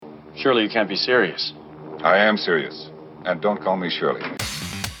Surely you can't be serious. I am serious. And don't call me Shirley.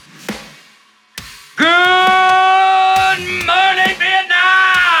 Good morning,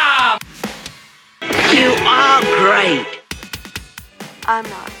 Vietnam! You are great. I'm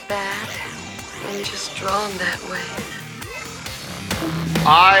not bad. I'm just drawn that way.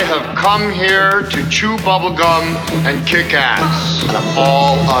 I have come here to chew bubblegum and kick ass. And I'm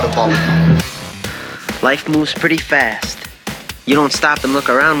all out of bubblegum. Life moves pretty fast. You don't stop and look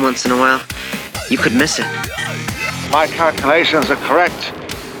around once in a while, you could miss it. My calculations are correct.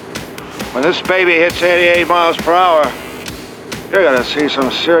 When this baby hits 88 miles per hour, you're gonna see some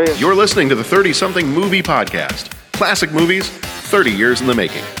serious... You're listening to the 30-something Movie Podcast. Classic movies, 30 years in the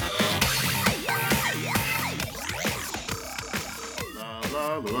making.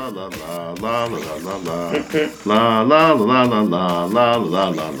 La la la la la la la la la la la la la la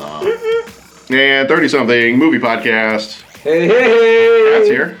la la. And 30-something Movie Podcast. Hey, hey, hey! Pat's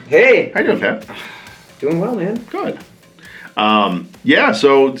here. Hey! How you doing, Pat? Doing well, man. Good.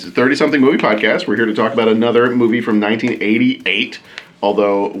 So 30-something Movie Podcast. We're here to talk about another movie from 1988.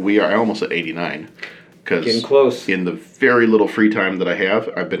 Although we are almost at 89. Getting close. In the very little free time that I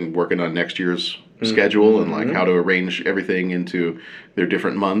have, I've been working on next year's schedule and like how to arrange everything into their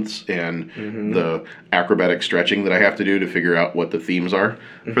different months and the acrobatic stretching that I have to do to figure out what the themes are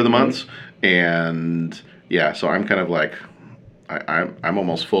for the months. And yeah, so I'm kind of like, I'm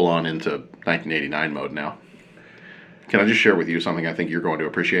almost full on into 1989 mode now. Can I just share with you something I think you're going to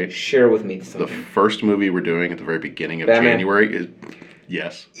appreciate? Share with me something. The first movie we're doing at the very beginning of Batman. January is...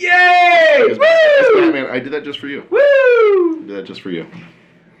 Yes. Yay! It's Woo! Batman. I did that just for you. Woo! I did that just for you.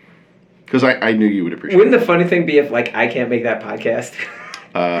 Because I knew you would appreciate Wouldn't it. the funny thing be if, like, I can't make that podcast?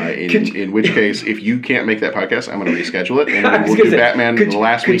 In which case, if you can't make that podcast, I'm going to reschedule it, and we'll do Batman the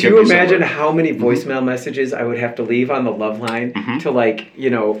last week of December. Could you imagine how many voicemail messages I would have to leave on the love line to, like, you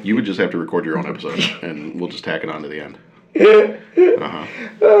know... You would just have to record your own episode, and we'll just tack it on to the end.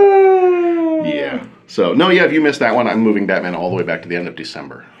 Yeah. So, no, yeah, if you missed that one, I'm moving Batman all the way back to the end of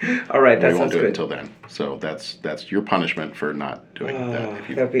December. All right, that we won't sounds do it good. until then. So that's your punishment for not doing that. If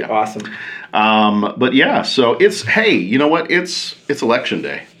you, That'd be awesome. But yeah, so it's, hey, you know what? It's election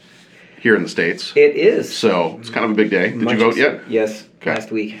day here in the States. It is. So it's kind of a big day. Did you vote yet? Yes, Okay.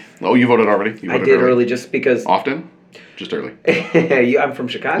 last week. Oh, you voted already? You I voted did early just because... Often? Just early. I'm from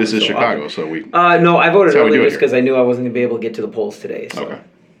Chicago. This is so Chicago, often. so we... No, I voted That's how we early do it just here. because I knew I wasn't going to be able to get to the polls today. So. Okay.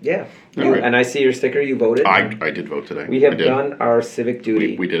 Yeah. All You, right. and I see your sticker. You voted. I did vote today. We have I did. done our civic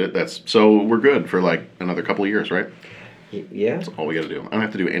duty. We did it. So we're good for like another couple of years, right? Yeah. That's all we got to do. I don't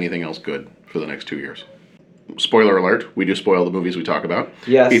have to do anything else good for the next 2 years. Spoiler alert, we do spoil the movies we talk about.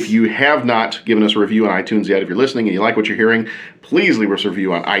 Yes. If you have not given us a review on iTunes yet, if you're listening and you like what you're hearing, please leave us a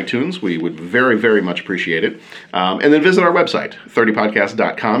review on iTunes. We would very, very much appreciate it. And then visit our website.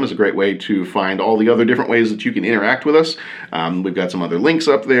 30podcast.com is a great way to find all the other different ways that you can interact with us. We've got some other links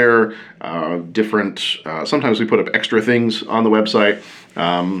up there, sometimes we put up extra things on the website.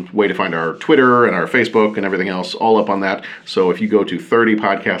 Way to find our Twitter and our Facebook and everything else all up on that. So if you go to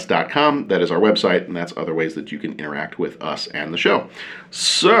 30podcast.com, that is our website, and that's other ways that you can interact with us and the show.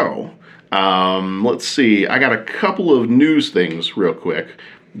 So, let's see. I got a couple of news things real quick.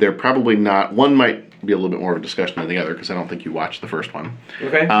 They're probably not, one might be a little bit more of a discussion than the other because I don't think you watched the first one.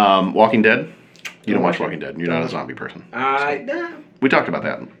 Okay. Walking Dead? You don't watch Walking Dead. You're not a zombie person. We talked about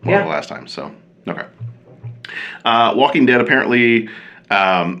that one of the last time, so, okay. Walking Dead apparently...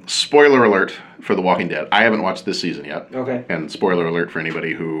 spoiler alert for The Walking Dead. I haven't watched this season yet. Okay. And spoiler alert for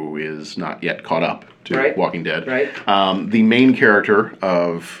anybody who is not yet caught up to Walking Dead. Right. The main character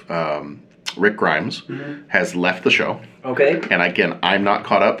of Rick Grimes has left the show. Okay. And again, I'm not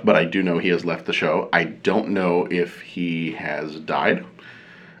caught up, but I do know he has left the show. I don't know if he has died.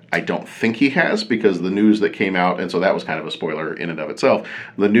 I don't think he has, because the news that came out, and so that was kind of a spoiler in and of itself,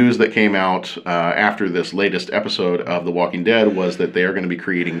 the news that came out after this latest episode of The Walking Dead was that they are going to be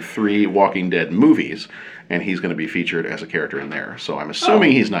creating 3 Walking Dead movies, and he's going to be featured as a character in there. So I'm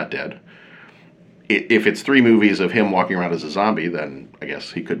assuming he's not dead. If it's 3 movies of him walking around as a zombie, then I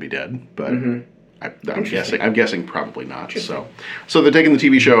guess he could be dead, but... I'm guessing probably not. So they're taking the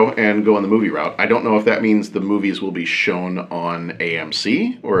TV show and going the movie route. I don't know if that means the movies will be shown on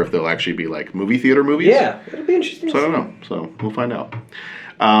AMC or if they'll actually be like movie theater movies. Yeah, it'll be interesting. So I don't know. So we'll find out.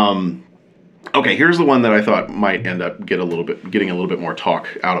 Okay, here's the one that I thought might end up getting a little bit more talk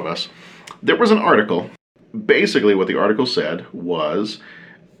out of us. There was an article. Basically, what the article said was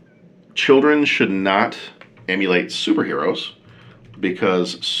children should not emulate superheroes,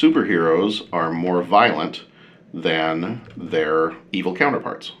 because superheroes are more violent than their evil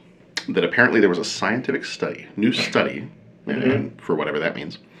counterparts. That apparently there was a scientific study, new study, and for whatever that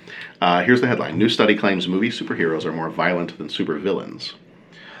means. Here's the headline. New study claims movie superheroes are more violent than supervillains.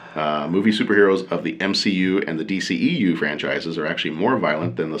 Movie superheroes of the MCU and the DCEU franchises are actually more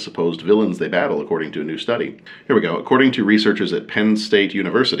violent than the supposed villains they battle, according to a new study. Here we go. According to researchers at Penn State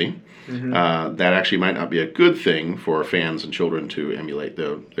University, that actually might not be a good thing for fans and children to emulate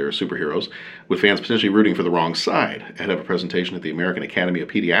their superheroes, with fans potentially rooting for the wrong side. Ahead of a presentation at the American Academy of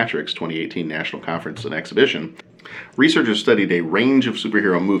Pediatrics 2018 National Conference and Exhibition, researchers studied a range of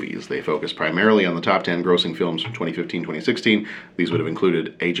superhero movies. They focused primarily on the top 10 grossing films from 2015-2016. These would have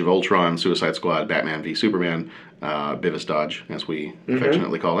included Age of Ultron, Suicide Squad, Batman v Superman, Beavis Dodge, as we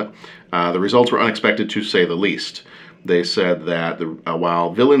affectionately call it. The results were unexpected, to say the least. They said that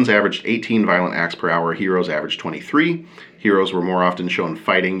while villains averaged 18 violent acts per hour, heroes averaged 23. Heroes were more often shown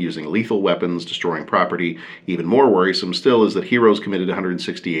fighting, using lethal weapons, destroying property. Even more worrisome still is that heroes committed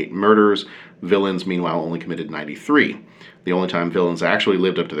 168 murders. Villains, meanwhile, only committed 93. The only time villains actually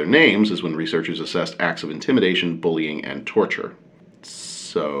lived up to their names is when researchers assessed acts of intimidation, bullying, and torture.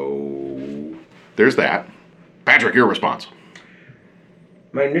 So, there's that. Patrick, your response.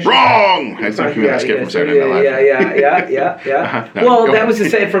 My initial Wrong! I thought you were skip from Saturday Night Live. Yeah. No, Well, go that ahead. was the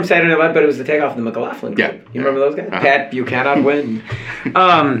set from Saturday Night Live, but it was the takeoff of the McLaughlin group. Yeah. You remember those guys? Pat, you cannot win.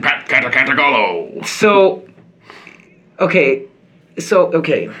 Pat Cantagolo. So, okay.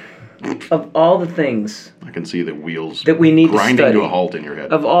 Of all the things I can see the wheels that we need to grinding study, to a halt in your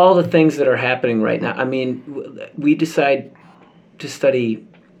head. of all the things that are happening right now, I mean, we decide to study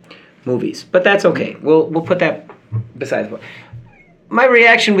movies, but that's okay. We'll put that beside the point. My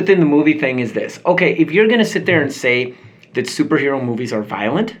reaction within the movie thing is this. Okay, if you're going to sit there and say that superhero movies are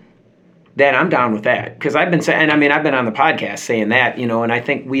violent, then I'm down with that. Because I've been saying, I've been on the podcast saying that, and I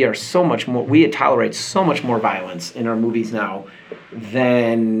think we tolerate so much more violence in our movies now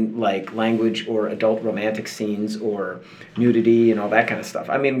than like language or adult romantic scenes or nudity and all that kind of stuff.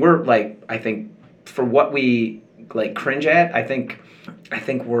 I mean, we're like, I think for what we like cringe at, I think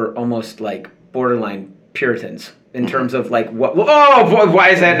we're almost like borderline Puritans in terms of like why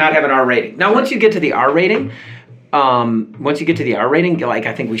is that not have an R rating? Now, once you get to the R rating, like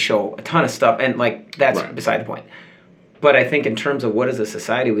I think we show a ton of stuff, and like that's beside the point. But I think in terms of what as a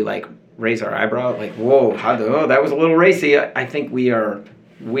society we like raise our eyebrow, like whoa, that was a little racy. I think we are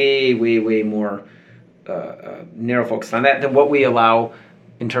way more narrow focused on that than what we allow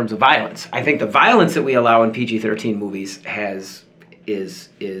in terms of violence. I think the violence that we allow in PG-13 movies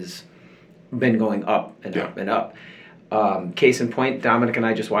is been going up and up and up. Case in point, Dominic and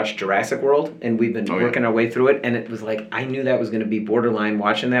I just watched Jurassic World, and we've been working our way through it, and it was like, I knew that was going to be borderline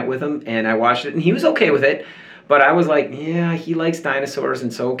watching that with him, and I watched it, and he was okay with it, but I was like, yeah, he likes dinosaurs,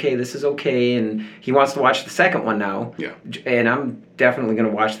 and so, okay, this is okay, and he wants to watch the second one now, and I'm definitely going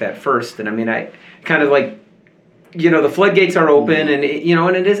to watch that first, and I kind of like, the floodgates are open, and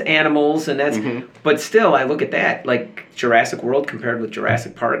it is animals, and that's, but still, I look at that, like Jurassic World compared with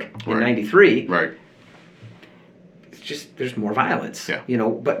Jurassic Park in '93. Right. It's just, there's more violence. Yeah.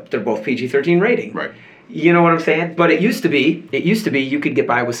 But they're both PG-13 rating. Right. You know what I'm saying? But it used to be you could get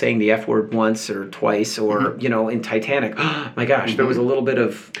by with saying the F word once or twice, or, in Titanic, oh my gosh, there was a little bit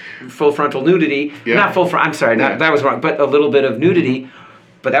of full frontal nudity. Yeah. Not full frontal, I'm sorry, that was wrong, but a little bit of nudity.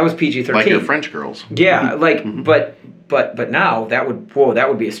 But that was PG-13. Like your French girls. Yeah, like, but now that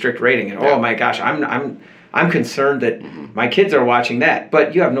would be a strict rating, and oh my gosh, I'm concerned that my kids are watching that.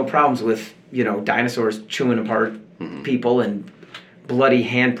 But you have no problems with dinosaurs chewing apart people and bloody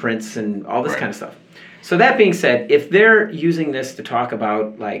handprints and all this kind of stuff. So that being said, if they're using this to talk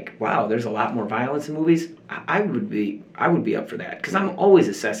about like, wow, there's a lot more violence in movies, I would be up for that, because I'm always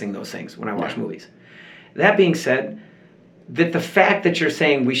assessing those things when I watch movies. That being said, that the fact that you're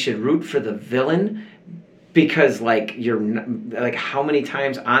saying we should root for the villain because like like how many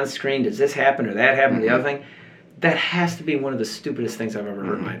times on screen does this happen or that happen or the other thing, that has to be one of the stupidest things I've ever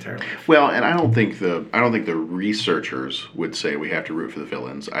heard in my entire life. Well, and I don't think the researchers would say we have to root for the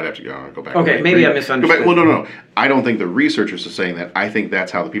villains. I'd have to go back. Okay, maybe I misunderstood. Well, no. I don't think the researchers are saying that. I think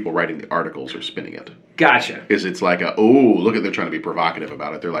that's how the people writing the articles are spinning it. Gotcha. It's like look at, they're trying to be provocative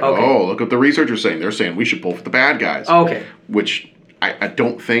about it. They're like, look what the researchers are saying. They're saying we should pull for the bad guys. Okay. Which I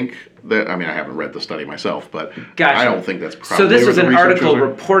don't think that, I haven't read the study myself, but gotcha. I don't think that's probably so this was what an the article are.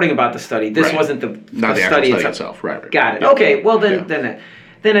 reporting about the study. This wasn't the Not the study actual study itself. Right. Got it. Yeah. Okay, well then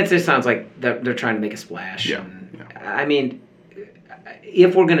it just sounds like they're trying to make a splash. Yeah.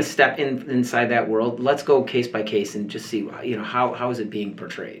 If we're going to step inside that world, let's go case by case and just see how is it being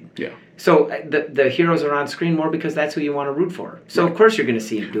portrayed. Yeah. So the heroes are on screen more because that's who you want to root for. So of course you're going to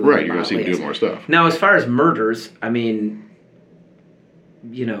see him doing right. You're going to see him do more stuff. Now, as far as murders,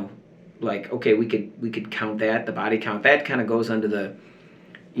 like, okay, we could count that, the body count. That kind of goes under the,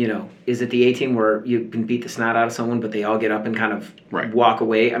 is it the A-Team where you can beat the snot out of someone, but they all get up and kind of walk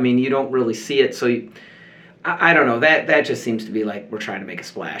away? I mean, you don't really see it, so I don't know. That just seems to be like we're trying to make a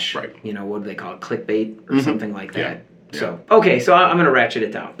splash. Right. What do they call it? Clickbait or something like that. Yeah. So, okay, so I'm going to ratchet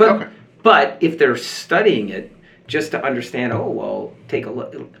it down. But if they're studying it just to understand, take a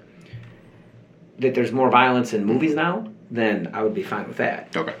look, that there's more violence in movies now, then I would be fine with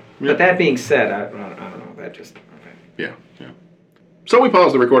that. Okay. But that being said, I don't know. That just... Okay. Yeah. So we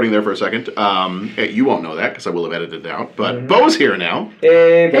paused the recording there for a second. You won't know that because I will have edited it out. But Bo's here now.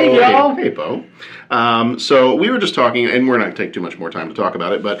 Hey, Bo. Hey, y'all. Hey, Bo. So we were just talking, and we're not going to take too much more time to talk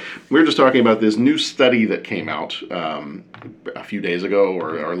about it, but we were just talking about this new study that came out a few days ago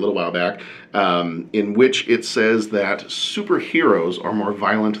or a little while back, in which it says that superheroes are more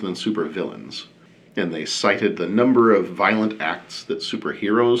violent than supervillains. And they cited the number of violent acts that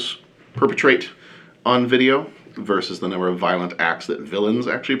superheroes perpetrate on video versus the number of violent acts that villains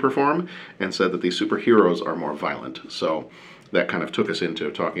actually perform, and said that the superheroes are more violent. So that kind of took us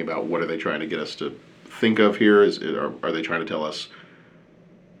into talking about what are they trying to get us to think of here? Are they trying to tell us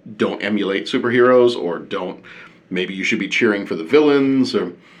don't emulate superheroes, or maybe you should be cheering for the villains?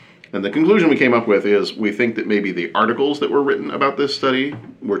 And the conclusion we came up with is we think that maybe the articles that were written about this study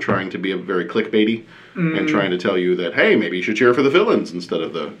were trying to be very clickbaity and trying to tell you that, hey, maybe you should cheer for the villains instead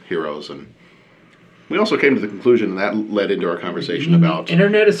of the heroes. And we also came to the conclusion, and that led into our conversation about...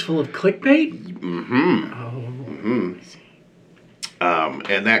 Internet is full of clickbait?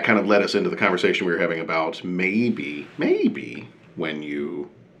 And that kind of led us into the conversation we were having about maybe when you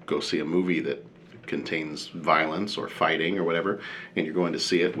go see a movie that contains violence or fighting or whatever, and you're going to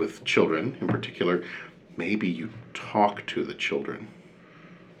see it with children in particular, maybe you talk to the children.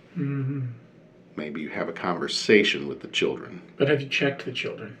 Maybe you have a conversation with the children. But have you checked the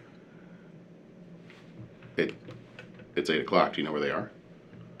children? It's 8 o'clock. Do you know where they are?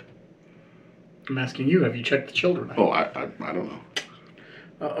 I'm asking you, have you checked the children? Oh, I don't know.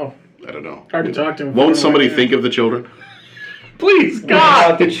 Uh-oh. I don't know. Hard to talk to them. Won't somebody think of the children? Please,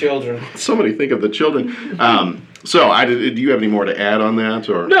 God! The children. Somebody think of the children. Do you have any more to add on that?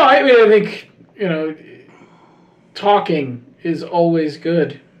 Or no, I mean, I think, talking is always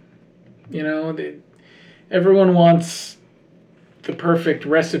good. Everyone wants the perfect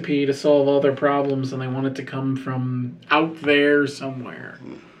recipe to solve all their problems, and they want it to come from out there somewhere.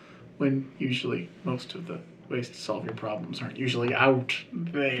 When usually most of the ways to solve your problems aren't usually out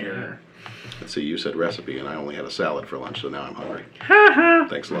there. Let's see, you said recipe, and I only had a salad for lunch, so now I'm hungry.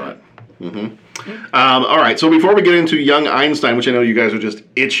 Thanks a lot. All right, so before we get into young Einstein, which I know you guys are just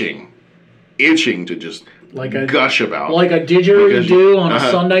itching to just gush about. Like a didgeridoo you do on a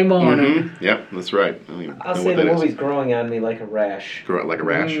Sunday morning. Yep, that's right. I'll say the movie's growing on me like a rash. Like a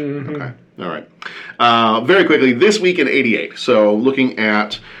rash? Okay. All right. Very quickly, this week in 88. So looking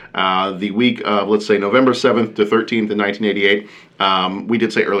at the week of, let's say, November 7th to 13th in 1988. We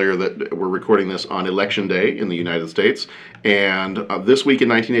did say earlier that we're recording this on Election Day in the United States. And this week in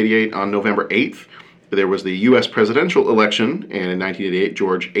 1988, on November 8th, there was the U.S. presidential election, and in 1988,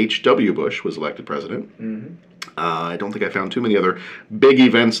 George H.W. Bush was elected president. I don't think I found too many other big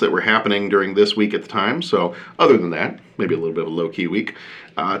events that were happening during this week at the time, so other than that, maybe a little bit of a low-key week.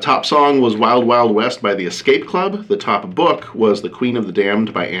 Top song was Wild Wild West by the Escape Club. The top book was The Queen of the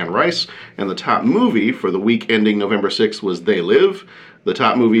Damned by Anne Rice. And the top movie for the week ending November 6th was They Live. The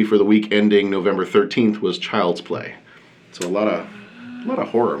top movie for the week ending November 13th was Child's Play. So a lot of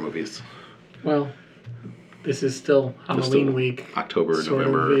horror movies. Well, this is still Halloween week. October, sort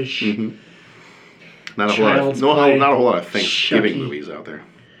November. Of-ish. Not a whole lot of Thanksgiving movies out there.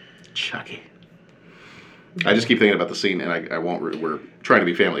 Chucky. I just keep thinking about the scene, and I won't. We're trying to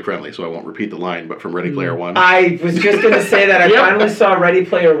be family friendly, so I won't repeat the line. But from Ready Player One, I was just going to say that I finally saw Ready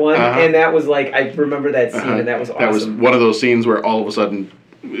Player One, and that was like I remember that scene, and that was awesome. That was one of those scenes where all of a sudden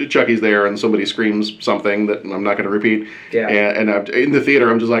Chucky's there, and somebody screams something that I'm not going to repeat. Yeah. And in the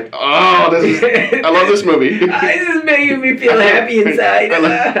theater, I'm just like, I love this movie. This is making me feel happy inside.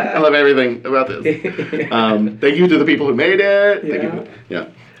 I love everything about this. Thank you to the people who made it.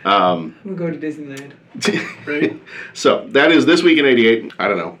 I'm going to go to Disneyland. Right. So that is this week in 88. I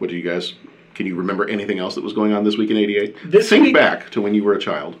don't know. What do you guys? Can you remember anything else that was going on this week in 88? Think back to when you were a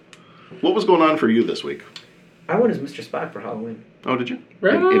child. What was going on for you this week? I went as Mr. Spock for Halloween. Oh, did you?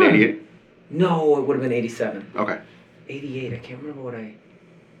 Right. In 88? No, it would have been 87. Okay. 88. I can't remember what I...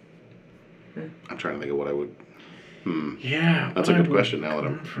 I'm trying to think of what I would... Yeah. That's a good question now that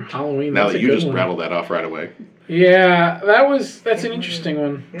I'm... For Halloween, now that you just rattled that off right away. Yeah, that's an interesting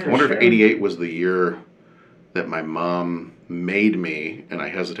one. I wonder if 88 was the year that my mom made me, and I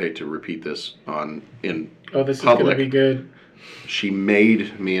hesitate to repeat this in Oh, this public. is going to be good. She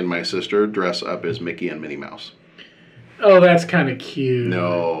made me and my sister dress up as Mickey and Minnie Mouse. Oh, that's kind of cute.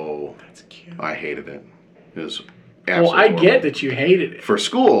 No. That's cute. I hated it. It was Well, absolutely I horrible. get that you hated it. For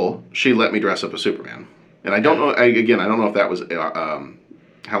school, she let me dress up as Superman. And I don't know, I don't know if that was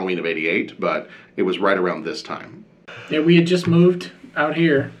Halloween of '88, but it was right around this time. Yeah, we had just moved out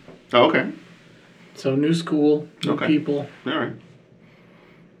here. Oh, okay. So new school, new Okay. people. All right.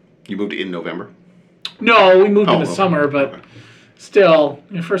 You moved in November? No, we moved in the okay. summer, but Okay. still,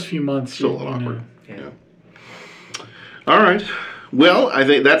 in the first few months. Still a little you know. awkward. Yeah. All right. Well, I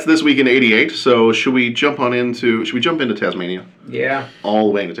think that's this week in '88. So should we jump into Tasmania? Yeah. All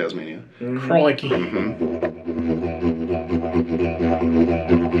the way into Tasmania. Crikey.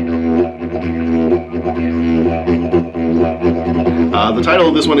 The title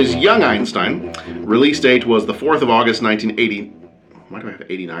of this one is Young Einstein. Release date was the 4th of August, 1980. Why do I have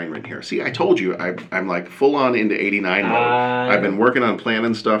 89 written here? See, I told you, I'm like full on into 89 mode. I've been working on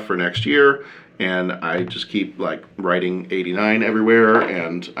planning stuff for next year, and I just keep like writing 89 everywhere,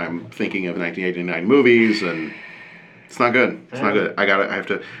 and I'm thinking of 1989 movies, and it's not good. It's not good.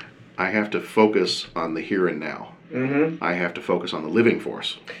 I have to focus on the here and now. Mm-hmm. I have to focus on the living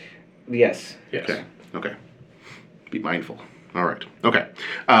force. Yes. Okay. Be mindful. All right. Okay.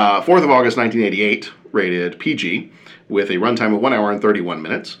 4th of August, 1988, rated PG, with a runtime of 1 hour and 31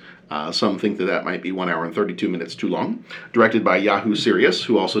 minutes. Some think that might be 1 hour and 32 minutes too long. Directed by Yahoo Serious,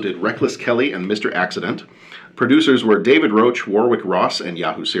 who also did Reckless Kelly and Mr. Accident. Producers were David Roach, Warwick Ross, and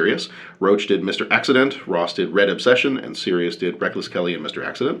Yahoo Serious. Roach did Mr. Accident, Ross did Red Obsession, and Serious did Reckless Kelly and Mr.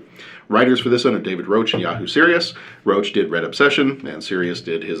 Accident. Writers for this one are David Roach and Yahoo Serious. Roach did Red Obsession, and Serious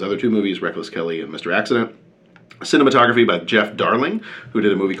did his other two movies, Reckless Kelly and Mr. Accident. Cinematography by Jeff Darling, who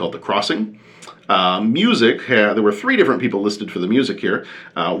did a movie called The Crossing. Music, there were 3 different people listed for the music here.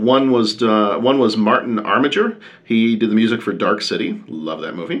 One was Martin Armiger. He did the music for Dark City. Love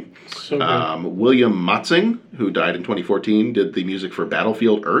that movie. So good. William Motzing, who died in 2014, did the music for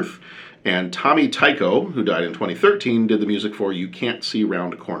Battlefield Earth. And Tommy Tycho, who died in 2013, did the music for You Can't See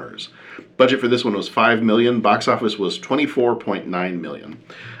Round Corners. Budget for this one was $5 million. Box office was $24.9 million.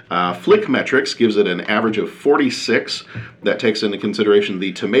 Flickmetrics gives it an average of 46. That takes into consideration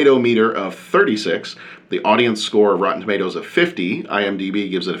the tomato meter of 36, the audience score of Rotten Tomatoes of 50,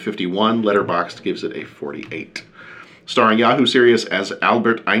 IMDb gives it a 51, Letterboxd gives it a 48. Starring Yahoo Serious as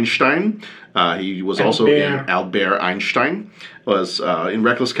Albert Einstein. He was also in Albert Einstein. Was in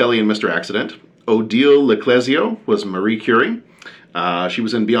Reckless Kelly and Mr. Accident. Odile Leclésio was Marie Curie. She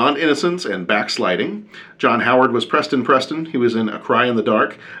was in Beyond Innocence and Backsliding. John Howard was Preston Preston. He was in A Cry in the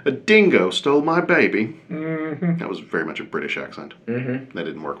Dark. A dingo stole my baby. Mm-hmm. That was very much a British accent. Mm-hmm. That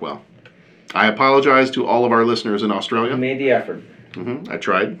didn't work well. I apologize to all of our listeners in Australia. You made the effort. Mm-hmm. I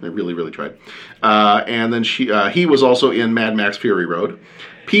tried. I really, really tried. And then he was also in Mad Max Fury Road.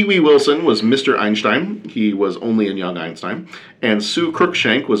 Pee Wee Wilson was Mr. Einstein. He was only in Young Einstein. And Sue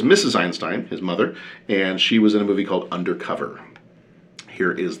Cruikshank was Mrs. Einstein, his mother. And she was in a movie called Undercover.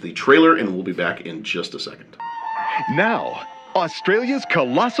 Here is the trailer, and we'll be back in just a second. Now, Australia's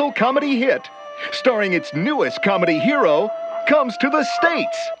colossal comedy hit, starring its newest comedy hero, comes to the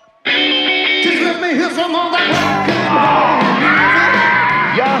States. Just let me hear some of that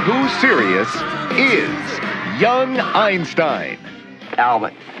Yahoo Serious is Young Einstein.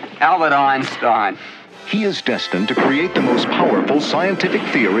 Albert Einstein. He is destined to create the most powerful scientific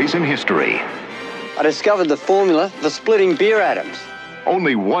theories in history. I discovered the formula for splitting beer atoms.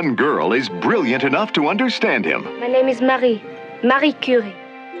 Only one girl is brilliant enough to understand him. My name is Marie Curie.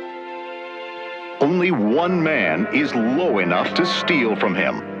 Only one man is low enough to steal from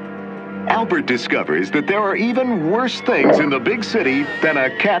him. Albert discovers that there are even worse things in the big city than a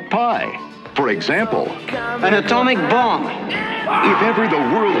cat pie. For example, an atomic bomb. If ever the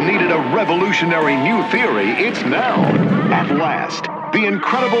world needed a revolutionary new theory, it's now. At last, the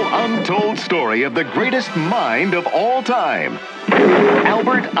incredible untold story of the greatest mind of all time.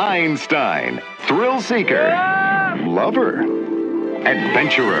 Albert Einstein, thrill seeker, lover,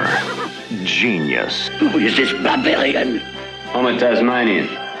 adventurer, genius. Who is this barbarian? I'm a Tasmanian.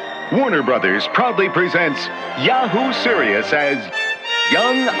 Warner Brothers proudly presents Yahoo Serious as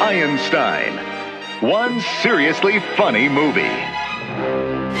Young Einstein. One seriously funny movie.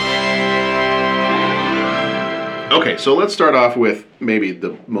 Okay, so let's start off with maybe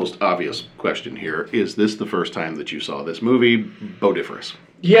the most obvious question here. Is this the first time that you saw this movie, Bo-Differous?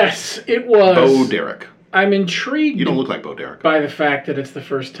 Yes, it was. Bo Derek. I'm intrigued. You don't look like Bo Derek. By the fact that it's the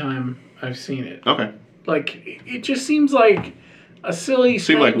first time I've seen it. Okay. Like, it just seems like a silly,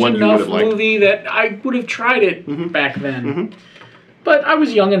 Seemed like strange one you enough would've liked. movie that I would have tried it back then. But I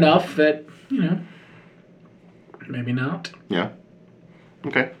was young enough that, maybe not. Yeah.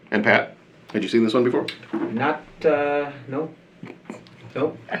 Okay. And Pat, had you seen this one before? Not, nope.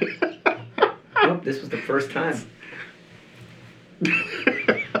 Nope. Nope, this was the first time.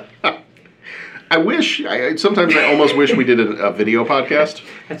 Sometimes I almost wish we did a video podcast.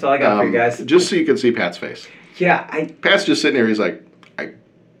 That's all I got for you guys. Just so you can see Pat's face. Yeah, Pat's just sitting there, he's like,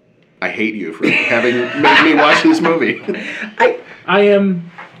 I hate you for having made me watch this movie. I am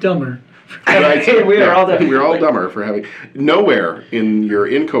dumber. Right? We are all dumb. We're all dumber for having... Nowhere in your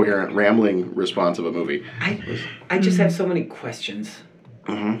incoherent, rambling response of a movie. I just have so many questions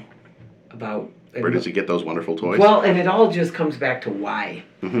about... Where does he get those wonderful toys? Well, and it all just comes back to why.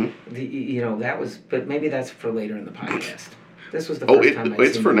 Mm-hmm. That was... But maybe that's for later in the podcast. This was the first time I'd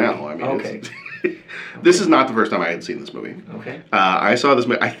it's seen for it. now. I mean, okay. This is not the first time I had seen this movie. Okay. I saw this.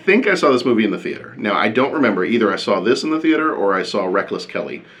 I think I saw this movie in the theater. Now I don't remember either. I saw this in the theater or I saw Reckless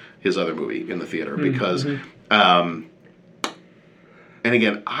Kelly, his other movie, in the theater because. And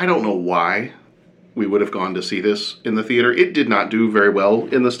again, I don't know why we would have gone to see this in the theater. It did not do very well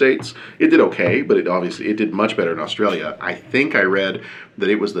in the States. It did okay, but it did much better in Australia. I think I read that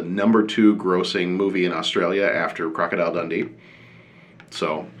it was the number 2 grossing movie in Australia after Crocodile Dundee.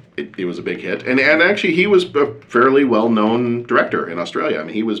 So it was a big hit. And actually, he was a fairly well-known director in Australia. I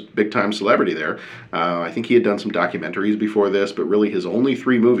mean, he was big-time celebrity there. I think he had done some documentaries before this, but really his only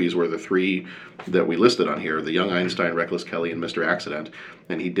 3 movies were the 3 that we listed on here, The Young Einstein, Reckless Kelly, and Mr. Accident.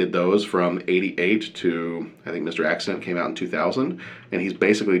 And he did those from 88 to, I think Mr. Accident came out in 2000, and he's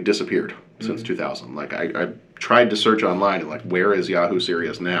basically disappeared since 2000. Like, I tried to search online, and like, where is Yahoo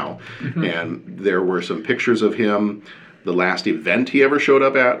Serious now? And there were some pictures of him. The last event he ever showed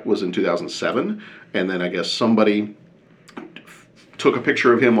up at was in 2007, and then I guess somebody took a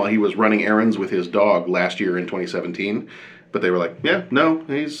picture of him while he was running errands with his dog last year in 2017. But they were like, "Yeah, no,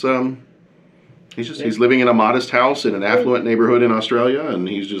 he's living in a modest house in an affluent neighborhood in Australia, and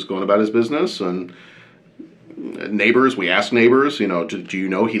he's just going about his business." And neighbors, we asked neighbors, do you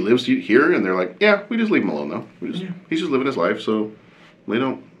know he lives here? And they're like, "Yeah, we just leave him alone though. He's just living his life, so we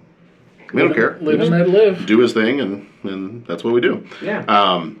don't care. Live and let live. Do his thing, and that's what we do."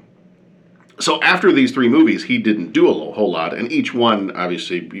 Yeah. So after these 3 movies, he didn't do a whole lot, and each one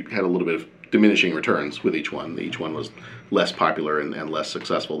obviously had a little bit of diminishing returns with each one. Each one was less popular and less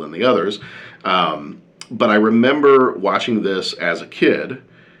successful than the others. But I remember watching this as a kid,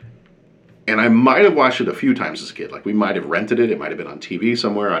 and I might have watched it a few times as a kid. Like, we might have rented it. It might have been on TV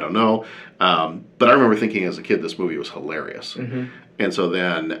somewhere. I don't know. But I remember thinking as a kid this movie was hilarious. And so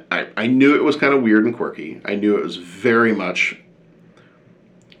then I knew it was kind of weird and quirky. I knew it was very much...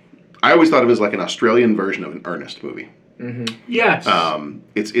 I always thought of it as like an Australian version of an Ernest movie. Yes.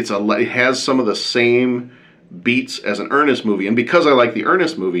 It has some of the same beats as an Ernest movie. And because I like the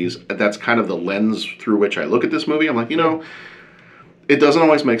Ernest movies, that's kind of the lens through which I look at this movie. I'm like, it doesn't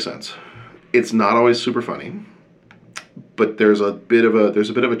always make sense. It's not always super funny. But there's a bit of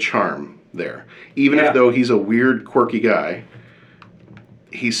a charm there. Even if though he's a weird, quirky guy,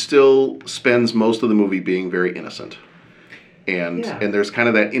 he still spends most of the movie being very innocent. And there's kind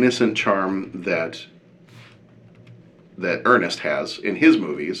of that innocent charm that Ernest has in his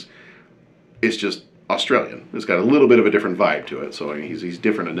movies. It's just Australian. It's got a little bit of a different vibe to it. So I mean, he's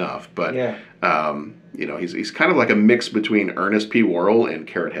different enough. But he's kind of like a mix between Ernest P. Worrell and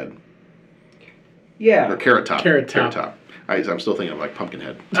Carrot Head. Yeah. Or Carrot Top. Carrot Top. I'm still thinking of like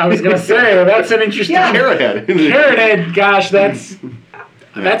Pumpkinhead. I was going to say, that's an interesting... Carrot Head. Carrot Head, gosh, that's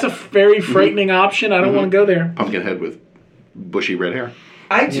a very frightening option. I don't want to go there. Pumpkinhead with bushy red hair.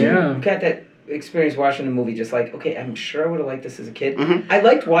 I too got that experience watching the movie, just like, okay, I'm sure I would have liked this as a kid. I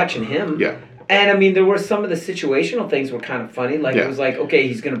liked watching him. Yeah. And I mean, there were some of the situational things were kind of funny. Like, it was like, okay,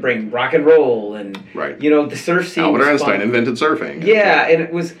 he's going to bring rock and roll and, the surf scene. Albert Einstein invented surfing. Yeah, and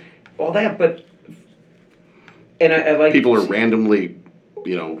it was all that, but... And I like... People are randomly,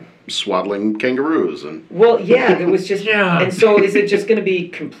 swaddling kangaroos. And well, yeah, it was just... And so is it just going to be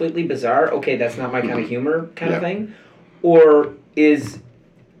completely bizarre? Okay, that's not my kind of humor kind of thing? Or is...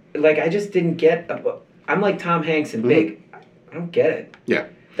 Like, I just didn't get... I'm like Tom Hanks in Big. I don't get it. Yeah.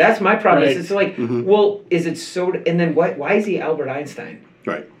 That's my problem. Right. It's like, well, is it so... And then why is he Albert Einstein?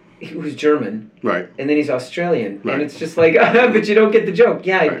 Right. He was German. Right. And then he's Australian. Right. And it's just like, but you don't get the joke.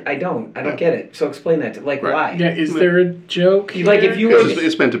 Yeah, I don't get it. So explain that. Why? Yeah, is there a joke? Like, if you were...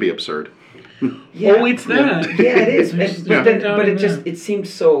 It's meant to be absurd. Yeah. Oh, it's that. Yeah, it is. But it seemed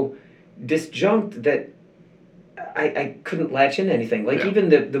so disjunct that I couldn't latch into anything. Like, even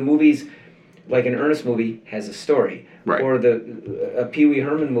the movies like an Ernest movie has a story. Right. Or a Pee Wee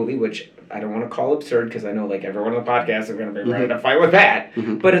Herman movie, which I don't want to call absurd because I know like everyone on the podcast is going to be ready to fight with that.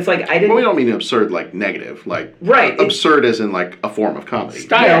 But it's like I didn't. Well, we don't mean absurd like negative, like right. Absurd as in like a form of comedy.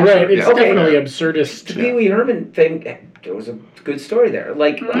 Style, right? It's definitely absurdist. The Pee Wee Herman thing, there was a good story there.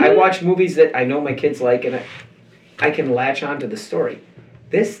 Like I watch movies that I know my kids like, and I can latch onto the story.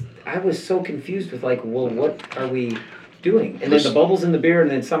 This I was so confused with like, well, what are we doing? And then the bubbles in the beer,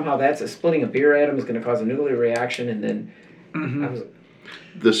 and then somehow that's splitting a beer atom is going to cause a nuclear reaction, and then I was.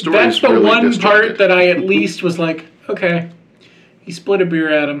 The story That's is the really one disjointed. part that I at least was like, okay, he split a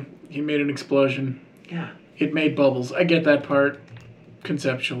beer atom, he made an explosion. Yeah. It made bubbles. I get that part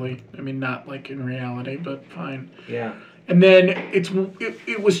conceptually. I mean, not like in reality, but fine. Yeah. And then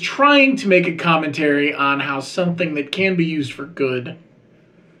it was trying to make a commentary on how something that can be used for good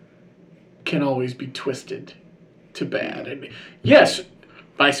can always be twisted to bad. And yes,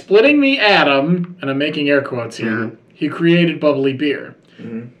 by splitting the atom, and I'm making air quotes here, he created bubbly beer.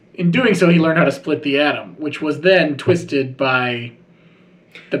 In doing so, he learned how to split the atom, which was then twisted by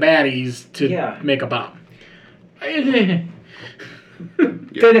the baddies to make a bomb. Then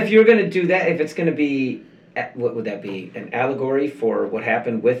if you're going to do that, if it's going to be, what would that be? An allegory for what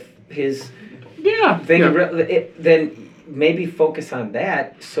happened with his thing? Then maybe focus on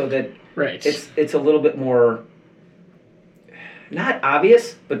that so that it's a little bit more, not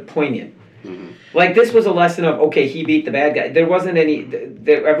obvious, but poignant. Like, this was a lesson of, okay, he beat the bad guy. There wasn't any,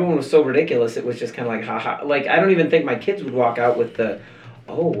 everyone was so ridiculous, it was just kind of like, ha-ha. Like, I don't even think my kids would walk out with the,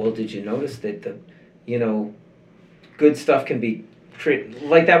 oh, well, did you notice that good stuff can be,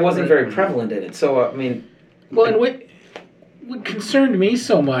 like, that wasn't very prevalent in it. So, I mean. Well, and what concerned me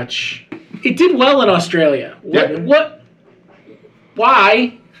so much, it did well in Australia. Why?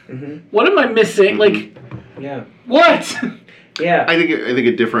 What am I missing? Like, what? Yeah. I think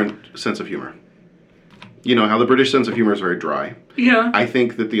a different sense of humor. You know how the British sense of humor is very dry. Yeah. I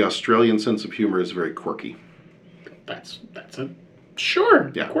think that the Australian sense of humor is very quirky. That's a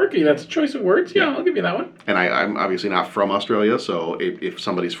quirky. That's a choice of words. Yeah, I'll give you that one. And I'm obviously not from Australia, so if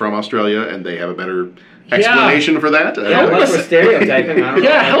somebody's from Australia and they have a better explanation for that, unless we're stereotyping. I don't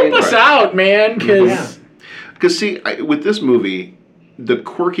know. Help us out, man, because see, with this movie, the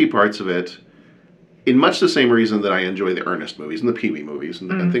quirky parts of it. In much the same reason that I enjoy the Ernest movies and the Pee Wee movies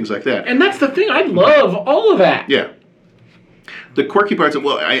and things like that. And that's the thing. I love all of that. Yeah. The quirky parts of,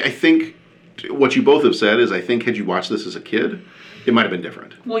 I think what you both have said is I think had you watched this as a kid, it might have been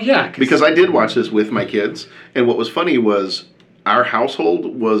different. Well, yeah. Because I did watch this with my kids. And what was funny was our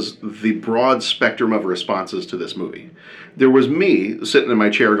household was the broad spectrum of responses to this movie. There was me sitting in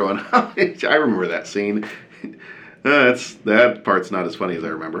my chair going, oh, I remember that scene. That part's not as funny as I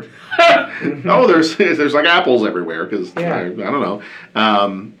remember. Oh, there's like apples everywhere because I don't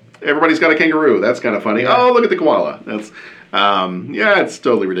know. Everybody's got a kangaroo. That's kind of funny. Yeah. Oh, look at the koala. That's it's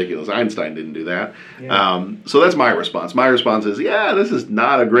totally ridiculous. Einstein didn't do that. Yeah. So that's my response. My response is, this is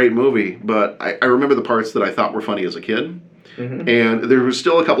not a great movie, but I remember the parts that I thought were funny as a kid, and there was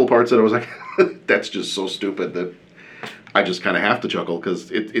still a couple parts that I was like, that's just so stupid that. I just kind of have to chuckle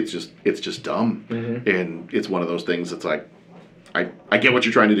because it's just dumb, and it's one of those things that's like, I get what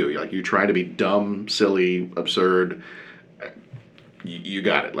you're trying to do. You're trying to be dumb, silly, absurd. You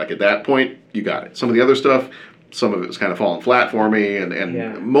got it. Like at that point, you got it. Some of the other stuff, some of it was kind of falling flat for me,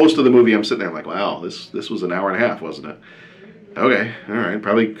 and most of the movie I'm sitting there I'm like, wow, this was an hour and a half, wasn't it? Okay, all right,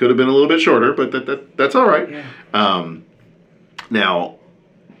 probably could have been a little bit shorter, but that's all right. Yeah. Now,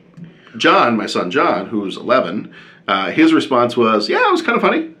 John, my son John, who's 11. His response was, it was kind of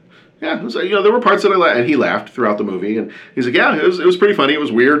funny. Yeah, it was, there were parts that I laughed, and he laughed throughout the movie. And he's like, it was pretty funny. It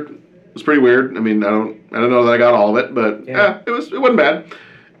was weird. It was pretty weird. I mean, I don't know that I got all of it, but it wasn't bad.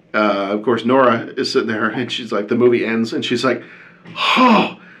 Of course, Nora is sitting there, and she's like, the movie ends, and she's like,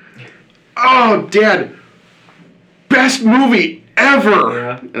 oh, Dad, best movie ever.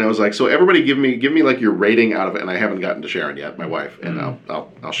 Yeah. And I was like, so everybody give me like your rating out of it, and I haven't gotten to Sharon yet, my wife, and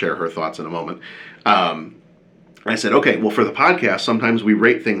I'll share her thoughts in a moment. I said, okay, well, for the podcast, sometimes we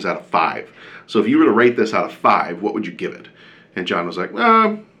rate things out of 5. So if you were to rate this out of 5, what would you give it? And John was like,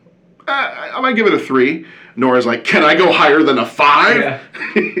 I might give it a 3. Nora's like, can I go higher than a 5? Yeah.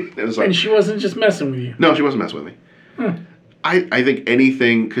 And she wasn't just messing with you. No, she wasn't messing with me. I think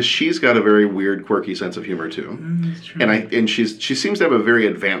anything, because she's got a very weird, quirky sense of humor too. That's true. And she seems to have a very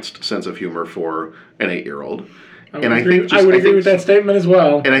advanced sense of humor for an 8-year-old. I would agree with that statement as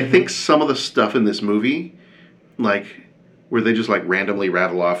well. And I think some of the stuff in this movie, like where they just like randomly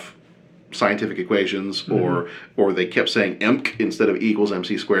rattle off scientific equations, or they kept saying EMC instead of E equals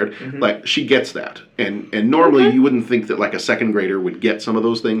MC squared. Like, she gets that. And normally you wouldn't think that like a second grader would get some of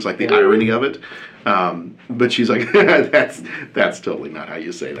those things, like the irony of it. But she's like, that's totally not how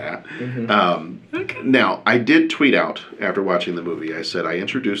you say that. Now, I did tweet out after watching the movie, I said I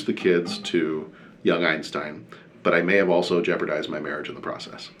introduced the kids to Young Einstein, but I may have also jeopardized my marriage in the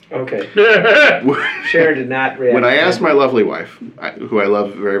process. Okay. Sharon did not react. When I asked my lovely wife, who I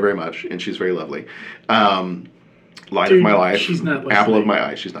love very, very much, and she's very lovely, light of my life, she's not listening. Apple of my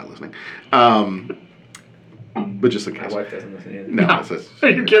eye, she's not listening. But just in case. My wife doesn't listen either. No. Are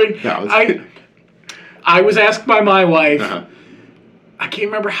you kidding? No, I was asked by my wife, I can't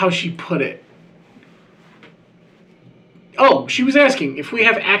remember how she put it. Oh, she was asking if we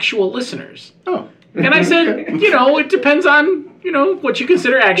have actual listeners. Oh. And I said, it depends on, what you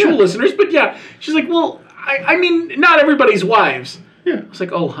consider actual listeners. But yeah, she's like, well, I mean, not everybody's wives. Yeah. I was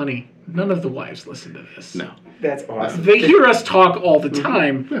like, oh, honey, none of the wives listen to this. No. That's awesome. They hear us talk all the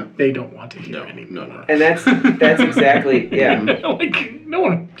time. Yeah. They don't want to hear anymore. No. And that's exactly, like, no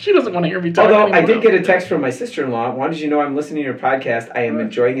one, she doesn't want to hear me talk Although anymore. I did get a text from my sister-in-law. Wanted you to know I'm listening to your podcast. I am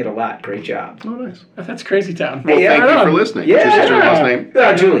enjoying it a lot. Great job. Oh, nice. That's Crazy Town. Well, thank you for listening. Yeah. What's your sister-in-law's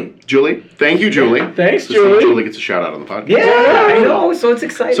name? Julie. Julie. Thank you, Julie. Thanks, So Julie. Julie gets a shout out on the podcast. Yeah, I know. So it's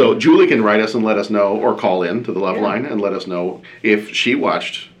exciting. So Julie can write us and let us know, or call in to the Love Line and let us know if she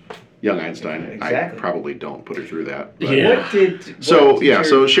watched Young Einstein. Exactly. I probably don't put her through that. But. Yeah.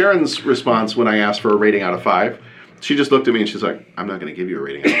 So Sharon's response when I asked for a rating out of 5, she just looked at me and she's like, I'm not going to give you a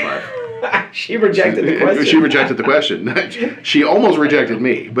rating out of 5. She rejected the question. She rejected the question. She almost rejected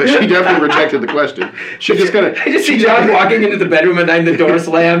me, but she definitely rejected the question. She just kind of. I just see John walking into the bedroom and then the door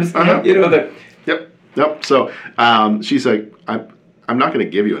slams. Yep. So she's like, I'm not going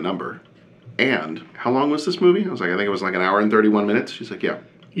to give you a number. And how long was this movie? I was like, I think it was like an hour and 31 minutes. She's like, yeah.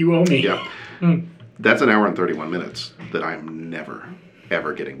 You owe me. Yeah. That's an hour and 31 minutes that I'm never,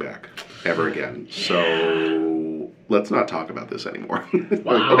 ever getting back. Ever again. So let's not talk about this anymore.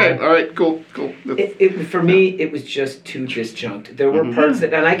 Wow. Okay, all right, cool. For me, it was just too disjunct. There were parts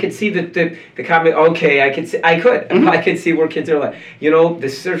that, and I could see the comment. Okay, I could see where kids are like, the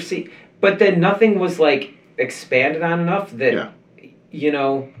surf scene, but then nothing was like expanded on enough that,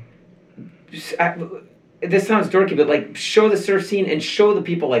 this sounds dorky, but like show the surf scene and show the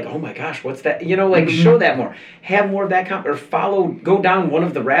people like, oh my gosh, what's that? Show that more. Have more of that or go down one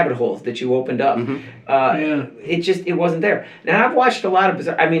of the rabbit holes that you opened up. It wasn't there. Now I've watched a lot of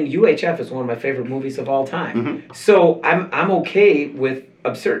bizarre. I mean, UHF is one of my favorite movies of all time. So I'm okay with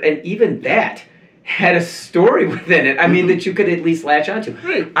absurd, and even that had a story within it. I mean, that you could at least latch onto.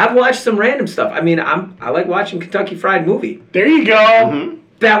 Right. I've watched some random stuff. I mean, I like watching Kentucky Fried Movie. There you go.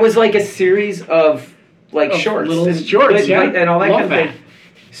 That was like a series of shorts. Little shorts, yeah. And all that Love kind of thing.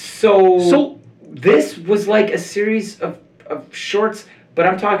 So this was like a series of shorts, but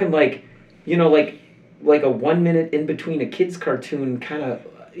I'm talking like a 1 minute in between a kid's cartoon kind of.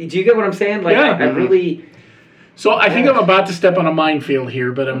 Do you get what I'm saying? Like, yeah. I really. So I think I'm about to step on a minefield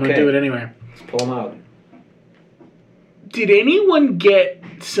here, but I'm going to do it anyway. Let's pull them out. Did anyone get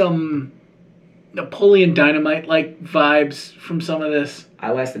some Napoleon Dynamite-like vibes from some of this?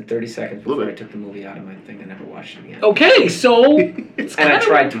 I lasted 30 seconds before I took the movie out of my thing. I never watched it again. Okay, so it's and I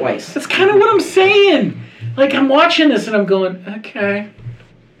tried twice. That's kind of what I'm saying. Like, I'm watching this and I'm going, okay,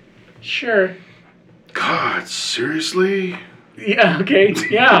 sure. God, seriously? Yeah, okay,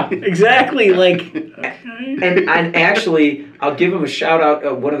 yeah, exactly. Like, okay. And actually, I'll give him a shout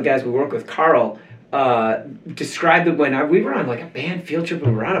out. One of the guys we work with, Carl, described it when we were on like a band field trip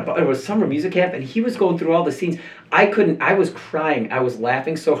and we were on it was summer music camp, and he was going through all the scenes. I was crying. I was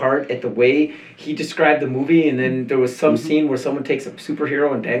laughing so hard at the way he described the movie, and then there was some scene where someone takes a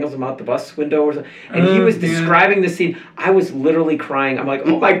superhero and dangles him out the bus window or something, and he was describing the scene. I was literally crying. I'm like,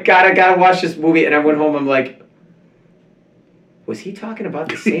 oh my God, I gotta watch this movie. And I went home, I'm like, was he talking about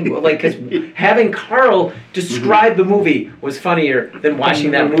the same movie? Like, because having Carl describe the movie was funnier than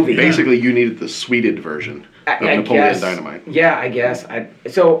watching that movie. Basically, you needed the sweeted version of Napoleon Dynamite. Yeah, I guess. I'm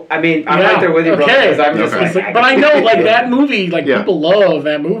right there with you, bro. Because I'm just like, but I know, like, that movie, like, people love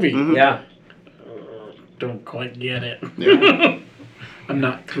that movie. Yeah. Don't quite get it. Yeah. I'm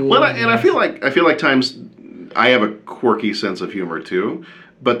not cool. Well, I feel like times I have a quirky sense of humor too.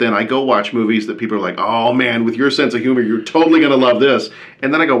 But then I go watch movies that people are like, oh man, with your sense of humor, you're totally going to love this.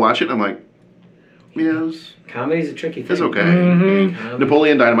 And then I go watch it and I'm like, yes. Comedy's a tricky thing. It's okay.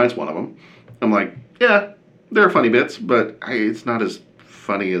 Napoleon Dynamite's one of them. I'm like, yeah, there are funny bits, but it's not as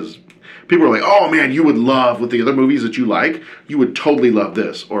funny as... people are like, oh man, you would love, with the other movies that you like, you would totally love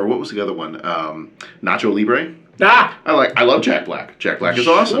this. Or what was the other one? Nacho Libre. I love Jack Black. Jack Black is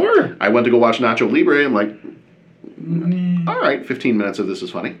awesome. I went to go watch Nacho Libre. I'm like, all right, 15 minutes of this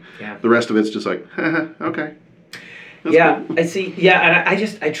is funny. Yeah. The rest of it's just like, okay. That's cool. I see. Yeah,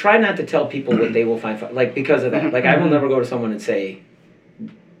 and I try not to tell people what they will find fun, like, because of that. Like, I will never go to someone and say,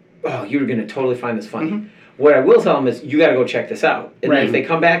 oh, you're going to totally find this funny. What I will tell them is, you got to go check this out. And then if they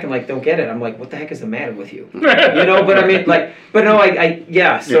come back and, like, don't get it, I'm like, what the heck is the matter with you? You know, but I mean, like, but no,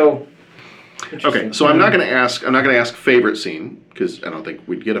 so... Okay, so I'm not going to ask favorite scene, because I don't think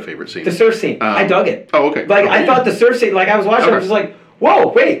we'd get a favorite scene. The surf scene. I dug it. Oh, okay. Like, I thought the surf scene, like, I was watching, I was just like, whoa,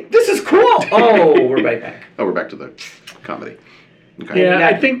 wait, this is cool. Oh, we're right back. Oh, we're back to the comedy. Okay. Yeah,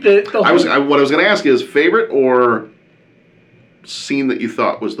 I think that what I was going to ask is favorite or scene that you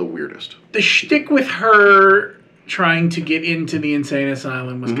thought was the weirdest? The shtick with her trying to get into the insane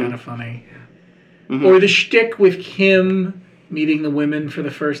asylum was kind of funny. Or the shtick with him meeting the women for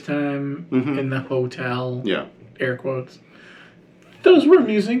the first time in the hotel. Yeah. Air quotes. Those were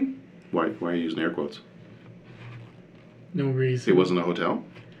amusing. Why are you using air quotes? No reason. It wasn't a hotel?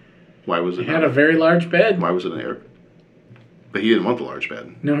 Why was it? It had a very large bed. Why was it an air? But he didn't want the large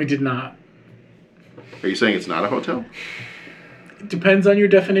bed. No, he did not. Are you saying it's not a hotel? It depends on your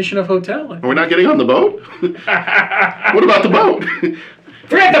definition of hotel. Are we not getting on the boat? What about the boat?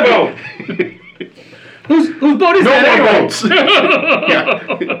 Forget the boat! Whose boat is that? No more boats.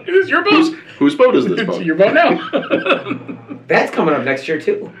 Yeah. It is your boat. Whose boat is this boat? It's your boat now. That's coming up next year,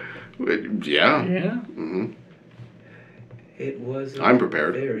 too. Yeah. Yeah. It was. I'm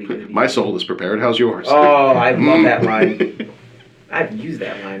prepared. My soul is prepared. How's yours? Oh, I love that line. I've used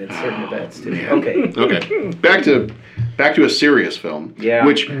that line in certain events too. Man. Okay. Okay. Back to a serious film. Yeah.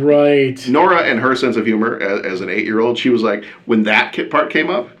 Which Nora and her sense of humor as an 8-year-old, she was like, when that part came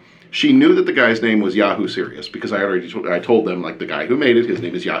up, she knew that the guy's name was Yahoo Serious because I told them, like, the guy who made it, his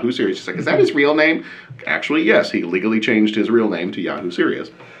name is Yahoo Serious. She's like, is that his real name? Actually, yes. He legally changed his real name to Yahoo Serious.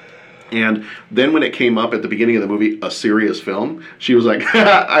 And then when it came up at the beginning of the movie, a serious film, she was like,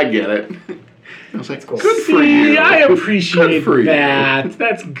 I get it. I was like, good for you. I appreciate that.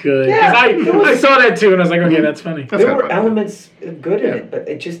 That's good. Yeah, I saw that too, and I was like, okay, that's funny. There were elements good in it, but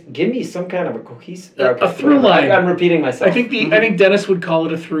it just give me some kind of a cohesive... a through line. I'm repeating myself. I think Dennis would call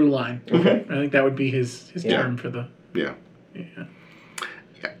it a through line. Okay. I think that would be his term for the... Yeah.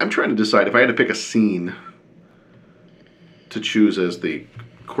 I'm trying to decide if I had to pick a scene to choose as the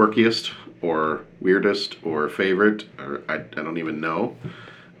quirkiest or weirdest or favorite, or I don't even know.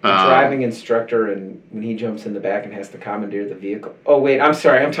 The driving instructor, and when he jumps in the back and has to commandeer the vehicle. Oh wait, I'm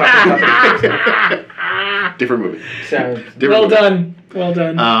sorry, I'm talking about different movie. Sorry. Done. Well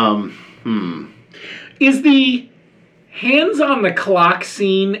done. Is the hands on the clock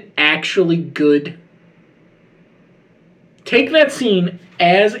scene actually good? Take that scene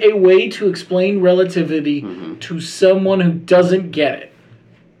as a way to explain relativity to someone who doesn't get it.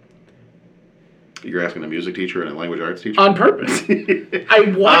 You're asking a music teacher and a language arts teacher? On purpose.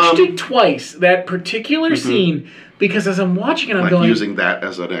 I watched it twice, that particular scene, because as I'm watching it, I'm going... using that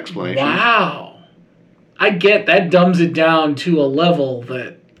as an explanation? Wow. I get that dumbs it down to a level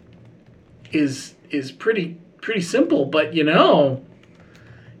that is pretty simple, but, you know,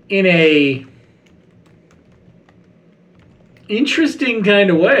 in a interesting kind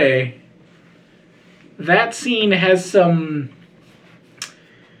of way, that scene has some...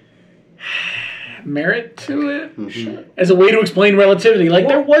 merit to it as a way to explain relativity. Like,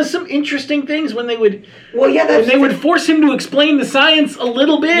 there was some interesting things when they would force him to explain the science a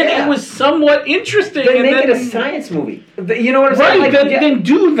little bit. It was somewhat interesting. Then make it a science movie. You know what I'm saying? Right, then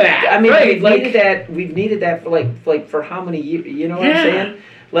do that. I mean, right, we've needed that for for how many years? You know what I'm saying?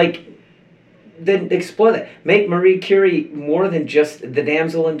 Like, then explore that. Make Marie Curie more than just the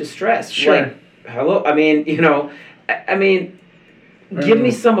damsel in distress. Sure. Like, hello. I mean, you know, give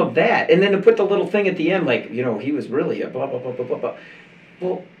me some of that. And then to put the little thing at the end, like, you know, he was really a blah, blah, blah, blah, blah, blah.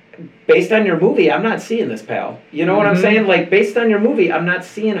 Well, based on your movie, I'm not seeing this, pal. You know what I'm saying? Like, based on your movie, I'm not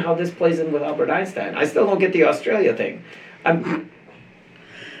seeing how this plays in with Albert Einstein. I still don't get the Australia thing.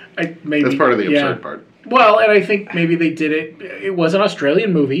 Maybe, that's part of the absurd part. Well, and I think maybe they did it. It was an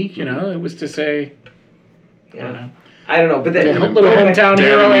Australian movie, you know. It was to say, I don't know. But then little hometown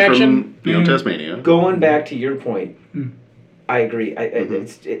hero action. From, Tasmania. Going back to your point, I agree.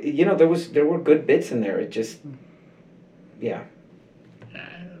 You know, there were good bits in there. It just,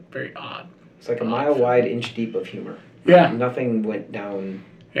 very odd. It's like a mile wide, inch deep of humor. Yeah. Nothing went down.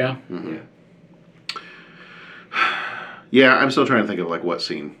 Yeah. Yeah, I'm still trying to think of, like, what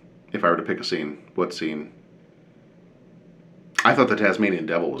scene. If I were to pick a scene, what scene? I thought the Tasmanian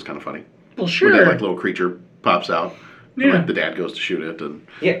Devil was kind of funny. Well, sure. Where that like little creature pops out. Yeah. And, like, the dad goes to shoot it, and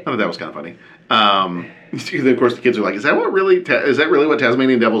Yeah. I thought that was kind of funny. Of course, the kids are like, "Is that really what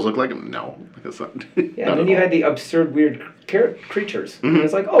Tasmanian devils look like?" No, it's not. Yeah, and then you had the absurd, weird creatures. And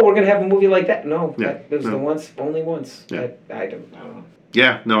it's like, oh, we're gonna have a movie like that. No, that was the only once. Yeah. I don't know.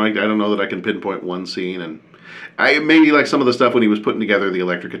 Yeah, no, I don't know that I can pinpoint one scene, and I maybe like some of the stuff when he was putting together the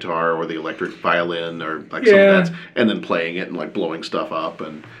electric guitar or the electric violin or like some of that, and then playing it and like blowing stuff up,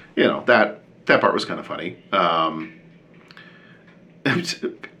 and that part was kind of funny. It's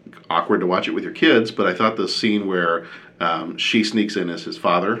awkward to watch it with your kids, but I thought the scene where she sneaks in as his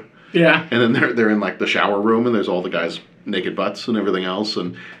father, Yeah. and then they're in like the shower room, and there's all the guys' naked butts and everything else,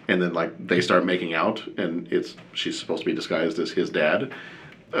 and then like they start making out, and she's supposed to be disguised as his dad.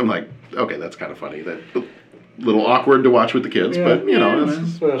 I'm like, okay, that's kind of funny. That little awkward to watch with the kids, but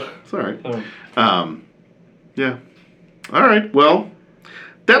it's all right. Yeah. All right. Well,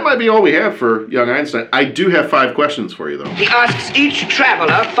 that might be all we have for Young Einstein. I do have 5 questions for you, though. He asks each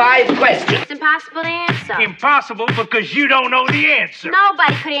traveler 5 questions. It's impossible to answer. Impossible because you don't know the answer.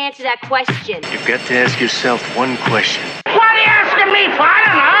 Nobody could answer that question. You've got to ask yourself one question. What are you asking me for?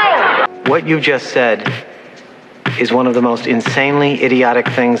 I don't know. What you just said is one of the most insanely idiotic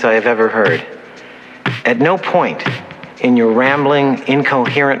things I have ever heard. At no point in your rambling,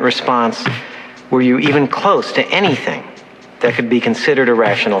 incoherent response were you even close to anything that could be considered a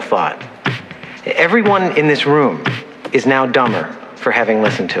rational thought. Everyone in this room is now dumber for having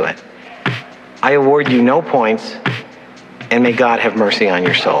listened to it. I award you no points, and may God have mercy on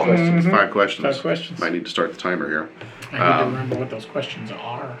your soul. 5 questions. 5 questions. Might need to start the timer here. I need to remember what those questions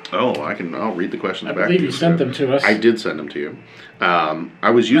are. Oh, I'll read the questions I back. believe you sent them to us. I did send them to you. I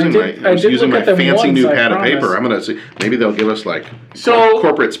was using I did my look at them fancy once, new I pad of promise. paper. I'm gonna see. Maybe they'll give us like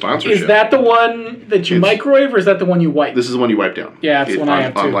corporate sponsorship. Is that the one that you microwave, or is that the one you wipe? This is the one you wipe down. Yeah, that's the one I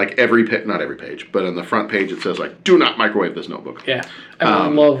have too. On like every not every page, but on the front page it says like, "Do not microwave this notebook." Yeah, I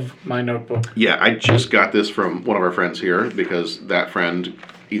love my notebook. Yeah, I just got this from one of our friends here because that friend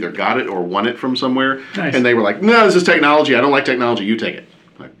either got it or won it from somewhere, Nice. and they were like, "No, this is technology. I don't like technology. You take it."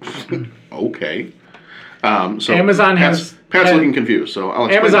 I'm like, okay. So Amazon Pat's looking confused, so I'll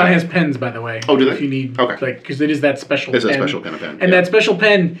explain Amazon that. has pens, by the way. Oh, do they? If you need, Okay. because it is that special. It's pen. a special kind of pen, and yeah. that special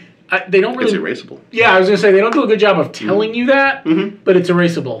pen, they don't really. It's erasable. Yeah, I was gonna say they don't do a good job of telling you that, but it's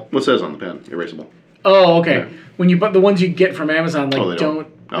erasable. What says on the pen? Erasable. Oh, okay. Yeah. When you the ones you get from Amazon, like they don't.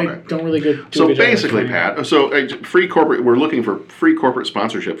 they Okay. don't really do So a good job of basically, explaining Pat, free corporate. We're looking for free corporate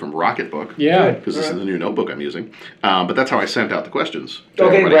sponsorship from Rocketbook. Yeah. because this is the new notebook I'm using. But that's how I sent out the questions. to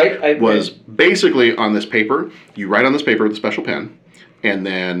Okay, everybody. right. Was basically on this paper. You write on this paper with a special pen, and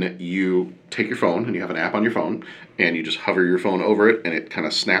then you take your phone and you have an app on your phone, and you just hover your phone over it, and it kind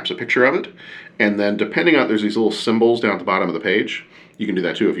of snaps a picture of it. And then depending on there's these little symbols down at the bottom of the page. You can do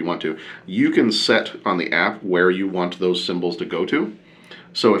that too if you want to. You can set on the app where you want those symbols to go to.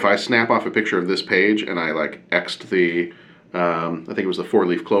 So if I snap off a picture of this page and I like X'd the, I think it was the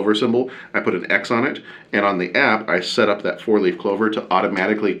 4-leaf clover symbol, I put an X on it, and on the app I set up that 4-leaf clover to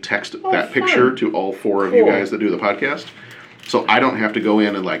automatically text that picture to all 4 of you guys that do the podcast. So I don't have to go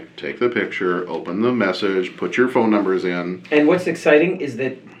in and like take the picture, open the message, put your phone numbers in. And what's exciting is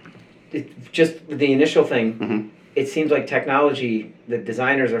that just the initial thing, Mm-hmm. it seems like technology, the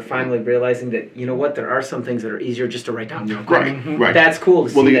designers are finally realizing that, you know what, there are some things that are easier just to write down real quick. Right. That's cool to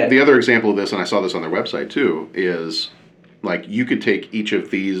see that. The other example of this, and I saw this on their website too, is like you could take each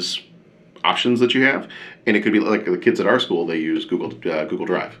of these options that you have, and it could be like the kids at our school, they use Google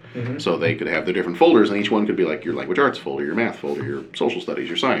Drive. So they could have their different folders, and each one could be like your language arts folder, your math folder, your social studies,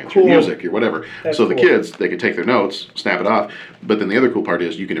 your science, your music, your whatever. That's so the cool. kids, they could take their notes, snap it off, but then the other cool part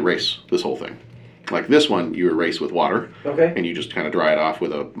is you can erase this whole thing. Like this one, you erase with water, Okay. and you just kind of dry it off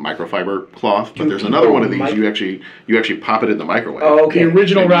with a microfiber cloth. But there's another one of these. You actually pop it in the microwave. Oh, okay. The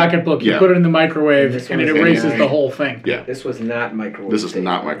original Rocketbook, you Yeah. put it in the microwave, This and one it is erases very- the whole thing. Yeah. This was not microwave. This is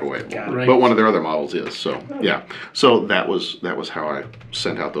not microwavable, Right. but one of their other models is. So yeah, so that was how I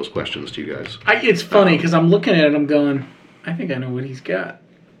sent out those questions to you guys. It's funny because I'm looking at it and I'm going, I think I know what he's got.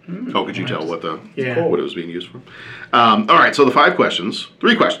 Oh, could you tell what Yeah. what it was being used for? All right, so the 5 questions,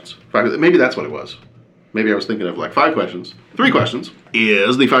 3 questions, 5, maybe that's what it was. Maybe I was thinking of like 5 questions. 3 questions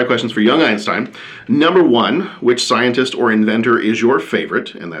is the 5 questions for Young Einstein. Number 1, which scientist or inventor is your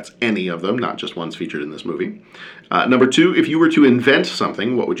favorite? And that's any of them, not just ones featured in this movie. Number 2, if you were to invent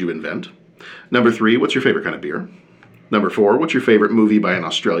something, what would you invent? Number 3, what's your favorite kind of beer? Number 4, what's your favorite movie by an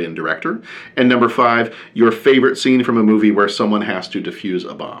Australian director? And number 5, your favorite scene from a movie where someone has to defuse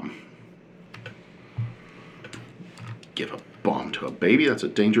a bomb. Give a bomb to a baby? That's a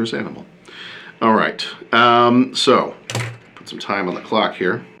dangerous animal. All right, so put some time on the clock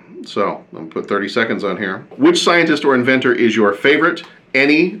here. So I'm going to put 30 seconds on here. Which scientist or inventor is your favorite?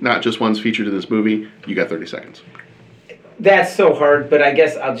 Any, not just ones featured in this movie. You got 30 seconds. That's so hard, but I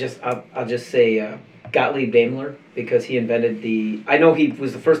guess I'll just say Gottlieb Daimler, because he invented the. I know he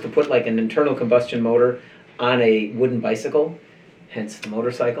was the first to put like an internal combustion motor on a wooden bicycle, hence the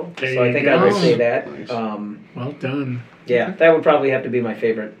motorcycle. So I think I would say that. Nice. Well done. Yeah, that would probably have to be my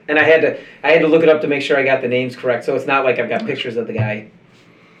favorite. And I had to look it up to make sure I got the names correct. So it's not like I've got pictures of the guy.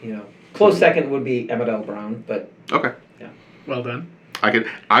 You know, close second would be Emmett L. Brown, but Okay. yeah. Well done. I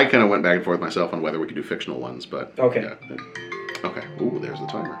kind of went back and forth myself on whether we could do fictional ones, but Okay. Yeah. Okay. Ooh, there's the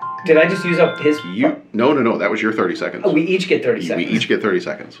timer. Did I just use up his? No. That was your 30 seconds. Oh, we each get 30 seconds. We each get 30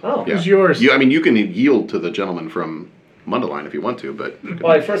 seconds. Oh. Yeah. Who's yours? You can yield to the gentleman from Mundaline if you want to, but.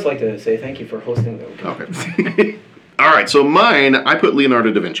 Well, I'd first like to say thank you for hosting the. Okay. All right, so mine, I put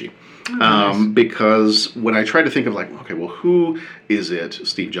Leonardo da Vinci. Because when I tried to think of like, okay, well, who is it?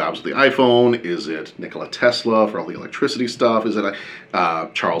 Steve Jobs with the iPhone? Is it Nikola Tesla for all the electricity stuff? Is it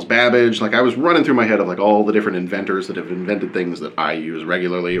Charles Babbage? Like I was running through my head of like all the different inventors that have invented things that I use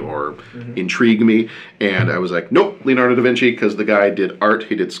regularly or intrigue me. And I was like, nope, Leonardo da Vinci, because the guy did art,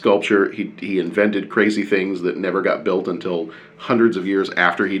 he did sculpture, he invented crazy things that never got built until hundreds of years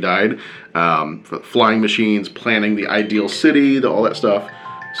after he died. Flying machines, planning the ideal city, all that stuff.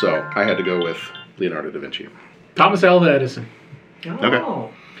 So I had to go with Leonardo da Vinci. Thomas Alva Edison. Oh.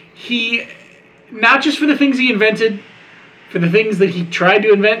 Okay. He, not just for the things he invented, for the things that he tried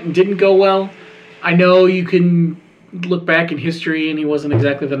to invent and didn't go well. I know you can look back in history and he wasn't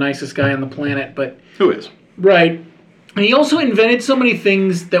exactly the nicest guy on the planet, but... Who is? Right. And he also invented so many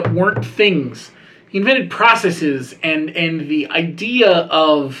things that weren't things. He invented processes, and the idea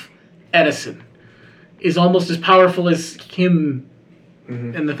of Edison is almost as powerful as him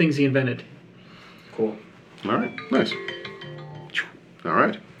and the things he invented. Cool. All right, nice. All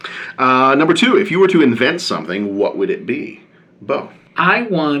right. Number 2, if you were to invent something, what would it be? Bo. I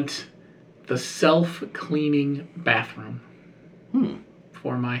want the self-cleaning bathroom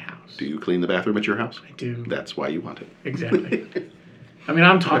for my house. Do you clean the bathroom at your house? I do. That's why you want it. Exactly. I mean,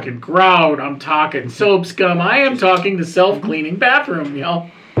 I'm talking grout, I'm talking soap scum, I am talking the self-cleaning bathroom,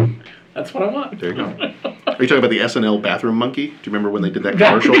 y'all. That's what I want. There you go. Are you talking about the SNL bathroom monkey? Do you remember when they did that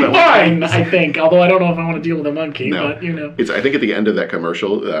That would commercial? be fine, I think. Although I don't know if I want to deal with a monkey, No. but you know. I think at the end of that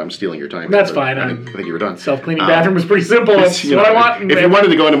commercial, I'm stealing your time. That's but fine. I think you were done. Self-cleaning bathroom was pretty simple. That's You what know, I want. If you wanted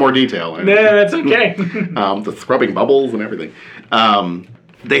to go into more detail. Nah, that's okay. The scrubbing bubbles and everything.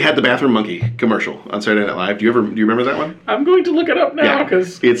 They had the bathroom monkey commercial on Saturday Night Live. Do you remember that one? I'm going to look it up now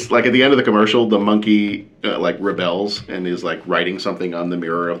because it's like at the end of the commercial, the monkey like rebels and is like writing something on the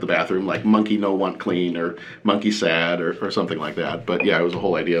mirror of the bathroom, like "monkey no want clean" or "monkey sad" or something like that. But yeah, it was a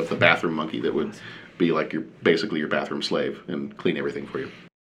whole idea of the bathroom monkey that would be like basically your bathroom slave and clean everything for you.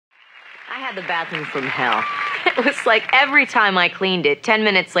 I had the bathroom from hell. It was like every time I cleaned it, 10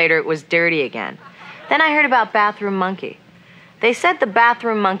 minutes later it was dirty again. Then I heard about Bathroom Monkey. They said the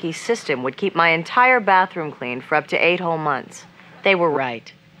Bathroom Monkey system would keep my entire bathroom clean for up to 8 whole months. They were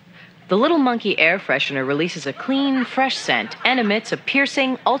right. The little monkey air freshener releases a clean, fresh scent and emits a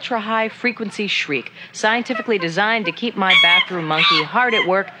piercing, ultra-high frequency shriek, scientifically designed to keep my bathroom monkey hard at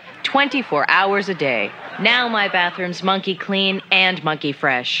work 24 hours a day. Now my bathroom's monkey clean and monkey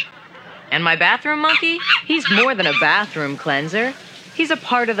fresh. And my bathroom monkey? He's more than a bathroom cleanser. He's a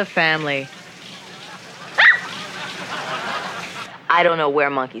part of the family. I don't know where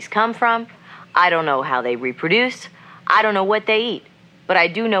monkeys come from. I don't know how they reproduce. I don't know what they eat. But I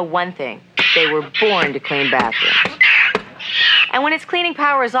do know one thing. They were born to clean bathrooms. And when its cleaning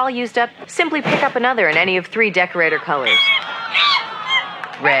power is all used up, simply pick up another in any of 3 decorator colors.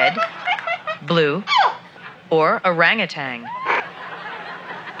 Red, blue, or orangutan.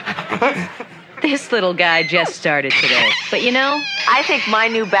 This little guy just started today. But you know, I think my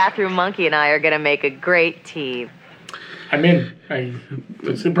new bathroom monkey and I are going to make a great team. I'm in.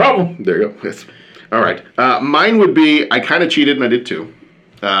 That's the problem. There you go. Yes. All right. Mine would be, I kind of cheated and I did too.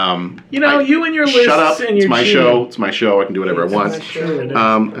 You and your lists shut up. and It's your my cheating. show. It's my show. I can do whatever I want.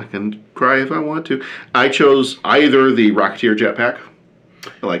 I can cry if I want to. I chose either the Rocketeer jetpack,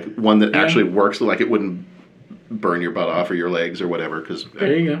 like one that actually works, like it wouldn't burn your butt off or your legs or whatever, because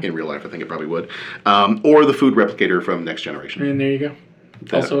in real life I think it probably would, or the food replicator from Next Generation. And there you go.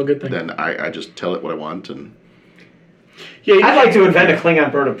 Also a good thing. Then I just tell it what I want and. Yeah, I'd like to invent a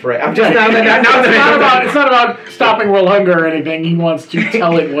Klingon bird of prey. I'm just it's not about stopping world hunger or anything. He wants to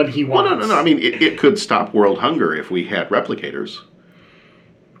tell it what he wants. Well, no. I mean, it could stop world hunger if we had replicators.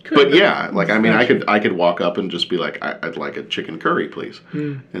 But yeah, like I mean, I could walk up and just be like, I'd like a chicken curry, please,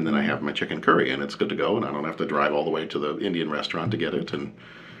 Mm. and then I have my chicken curry, and it's good to go, and I don't have to drive all the way to the Indian restaurant to get it, and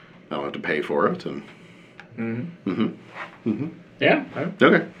I don't have to pay for it, and. Yeah.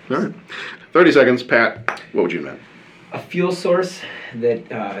 Okay. All right. 30 seconds, Pat. What would you invent? A fuel source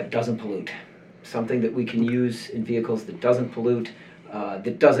that doesn't pollute. Something that we can use in vehicles that doesn't pollute,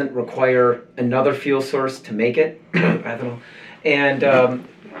 that doesn't require another fuel source to make it. I don't know. And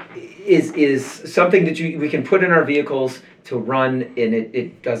is something that we can put in our vehicles to run, and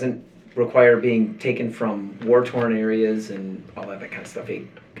it doesn't require being taken from war-torn areas and all that kind of stuff.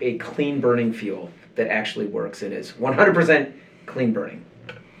 A clean burning fuel that actually works and is 100% clean burning.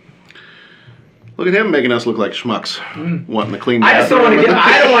 Look at him making us look like schmucks. Wanting the clean I just don't want to give.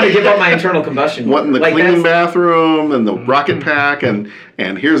 I don't want to give up my internal combustion. Wanting the Like, clean that's- bathroom and the rocket pack, and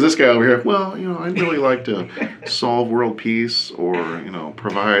here's this guy over here. Well, I'd really like to solve world peace, or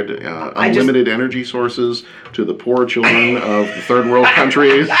provide unlimited energy sources to the poor children of the third world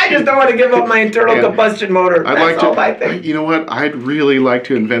countries. I just don't want to give up my internal And combustion motor. I'd That's like all to. my thing. You know what? I'd really like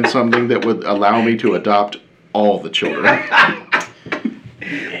to invent something that would allow me to adopt all the children.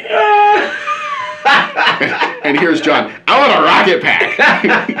 And here's John. I want a rocket pack.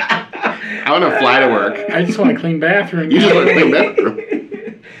 I want to fly to work. I just want a clean bathroom. You just want a clean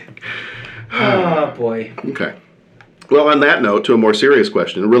bathroom. Oh boy. Okay. Well, on that note, to a more serious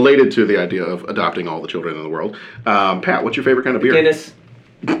question related to the idea of adopting all the children in the world, Pat, what's your favorite kind of beer? Guinness.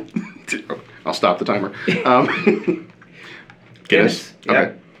 I'll stop the timer. Guinness. Yeah,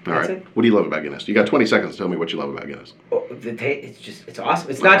 Okay. All that's right. it. What do you love about Guinness? You got 20 seconds to tell me what you love about Guinness. Oh, it's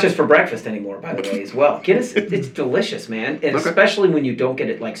awesome. It's not just for breakfast anymore, by the way, as well. Guinness, it's delicious, man, and Okay. especially when you don't get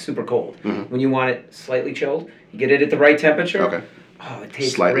it like super cold. When you want it slightly chilled, you get it at the right temperature. Okay. Oh, it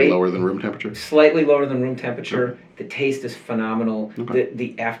tastes Slightly great. lower than room temperature. Slightly lower than room temperature. The taste is phenomenal. Okay.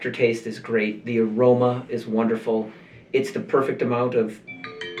 The aftertaste is great. The aroma is wonderful. It's the perfect amount of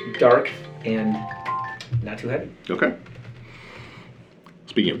dark and not too heavy. Okay.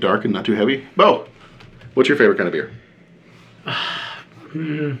 Speaking of dark and not too heavy, Bo, what's your favorite kind of beer?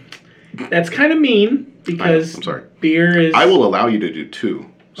 That's kind of mean because I'm sorry. beer is. I will allow you to do two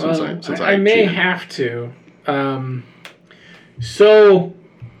since I may cheated. have to. So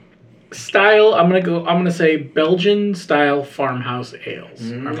style. I'm gonna say Belgian style farmhouse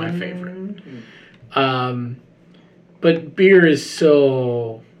ales are my favorite. But beer is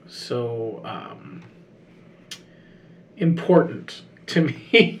so important to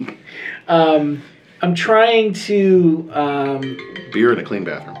me. I'm trying to. Beer in a clean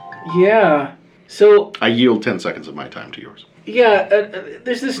bathroom. Yeah. So I yield 10 seconds of my time to yours. yeah,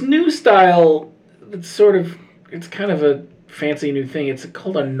 there's this new style that's sort of. It's kind of a fancy new thing. It's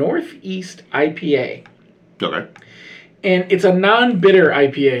called a Northeast IPA. Okay. And it's a non-bitter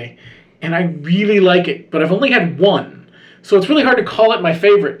IPA. And I really like it, but I've only had one. So it's really hard to call it my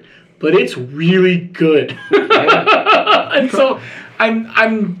favorite, but it's really good. And so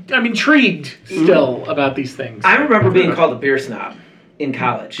I'm intrigued still about these things. I remember being called a beer snob in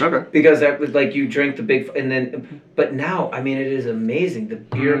college. Okay. Because that was like you drink the big, and then, but now, I mean, it is amazing, the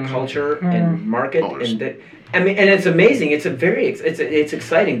beer culture and market, and it's amazing. It's it's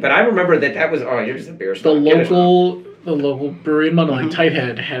exciting. But I remember that was, you're just a beer The snob. Get it. local brewery in Mundelein,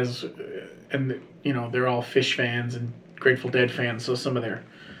 Tighthead, has, and they're all Fish fans and Grateful Dead fans, so some of their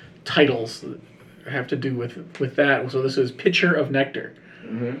titles have to do with that. So this is Pitcher of Nectar.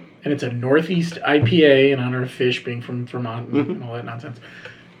 And it's a Northeast IPA in honor of Fish being from Vermont and all that nonsense.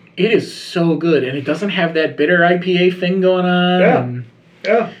 It is so good, and it doesn't have that bitter IPA thing going on.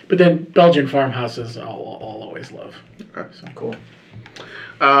 Yeah. But then Belgian farmhouses I'll always love. Okay. So. Cool.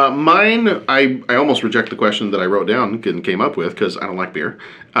 Mine, I almost reject the question that I wrote down and came up with because I don't like beer.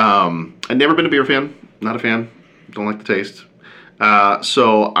 I've never been a beer fan. Not a fan. Don't like the taste.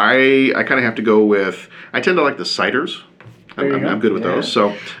 So I kind of have to go with, I tend to like the ciders. I'm good with those.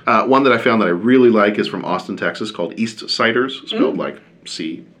 So one that I found that I really like is from Austin, Texas, called East Ciders, spelled like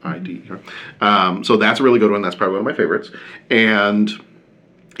C-I-D. So that's a really good one. That's probably one of my favorites. And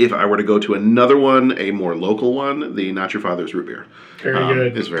if I were to go to another one, a more local one, the Not Your Father's Root Beer. Very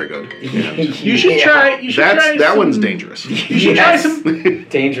good. Is very good. You should try. That one's dangerous. You should try some.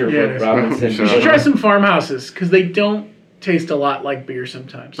 Danger with Robinson. You should try some farmhouses because they don't taste a lot like beer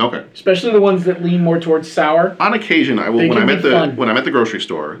sometimes. Okay. Especially the ones that lean more towards sour. On occasion, I will. They When can I'm be at fun. when I'm at the grocery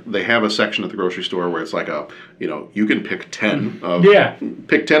store, they have a section at the grocery store where it's like you can pick 10 of Yeah.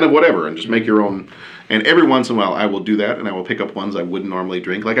 pick 10 of whatever and just make your own. And every once in a while, I will do that, and I will pick up ones I wouldn't normally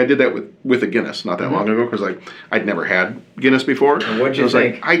drink. Like I did that with a Guinness not that long ago, because I'd never had Guinness before. And what'd you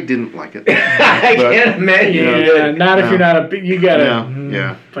think? I didn't like it. I can't imagine. Yeah, not if you're not a big. You gotta.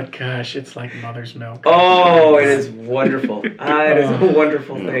 Yeah. But gosh, it's like mother's milk. Oh, it is wonderful. It is a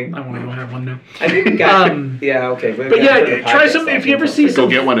wonderful thing. I want to go have one now. I think we got. Yeah. Okay. But yeah, try some. If you ever see go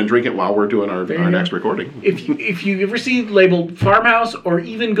get one and drink it while we're doing our next recording. If you ever see labeled farmhouse, or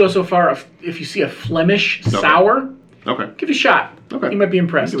even go so far, if you see a Flemish sour, give it a shot. You might be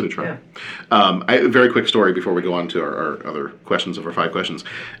impressed. Give it a try. A very quick story before we go on to our other questions of our 5 questions.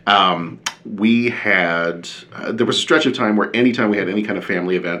 We had there was a stretch of time where anytime we had any kind of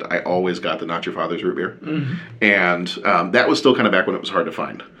family event, I always got the Not Your Father's root beer, and that was still kind of back when it was hard to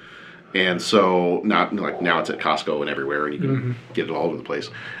find. And so not like now it's at Costco and everywhere, and you can get it all over the place.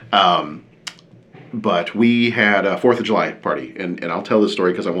 But we had a 4th of July party, and I'll tell this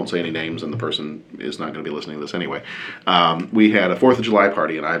story because I won't say any names, and the person is not going to be listening to this anyway. We had a 4th of July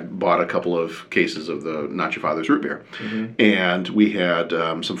party, and I bought a couple of cases of the Not Your Father's root beer. And we had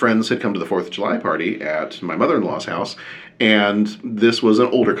some friends had come to the 4th of July party at my mother-in-law's house, and this was an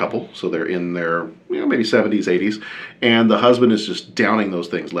older couple, so they're in their maybe 70s, 80s, and the husband is just downing those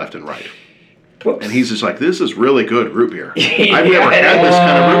things left and right. Whoops. And he's just like, this is really good root beer. I've never had this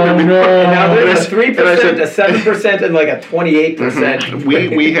kind of root beer before. Now there's a 3%, a 7%, and like a 28%.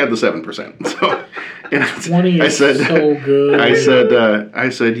 We had the 7%. So, and 20 is so good. I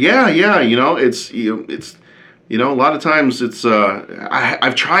said, yeah, it's a lot of times it's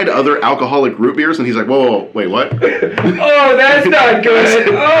I've tried other alcoholic root beers, and he's like, whoa, wait, what? Oh, that's not good.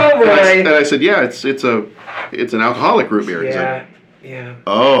 Oh boy. And I said, yeah, it's an alcoholic root beer. He's like, yeah.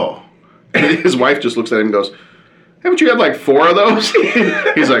 Oh. And his wife just looks at him and goes, haven't you had like 4 of those?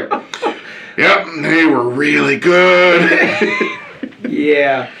 He's like, yep, they were really good.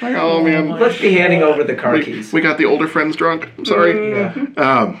 Yeah. Like, oh man. Let's be handing over the car keys. We got the older friends drunk. I'm sorry.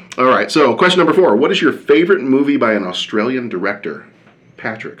 All right, so question number 4. What is your favorite movie by an Australian director?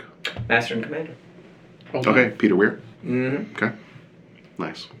 Patrick. Master and Commander. Okay, Peter Weir. Okay,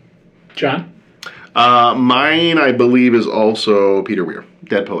 nice. John? Mine, I believe, is also Peter Weir.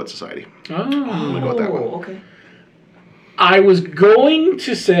 Dead Poets Society. Oh, I'm going to go with that one. Okay. I was going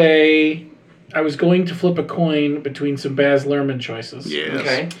to flip a coin between some Baz Luhrmann choices. Yes.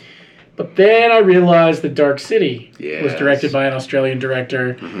 Okay. But then I realized that Dark City was Yes. directed by an Australian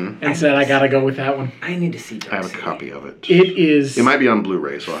director, and said I gotta go with that one. I need to see Dark I have City. a copy of it. It is. It might be on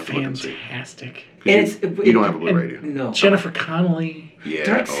Blu-ray, so I'll have to look and see. Fantastic. You don't have a Blu-ray, do you? No. Jennifer Connelly. Yeah.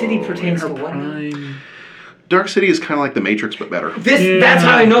 Dark City pertains Her to what? prime. Dark City is kind of like The Matrix, but better. That's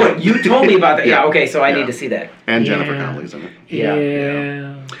how I know it. You told me about that. Yeah, okay, so I Yeah. need to see that. And Jennifer Connelly's in it.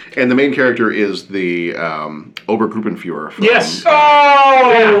 Yeah. And the main character is the Obergruppenführer from... Yes.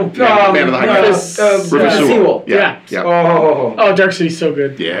 Oh! Man of the High Ground. Rufus Sewell. Yeah. Oh, Dark City's so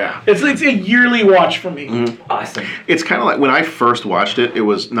good. Yeah. It's a yearly watch for me. Awesome. It's kind of like when I first watched it, it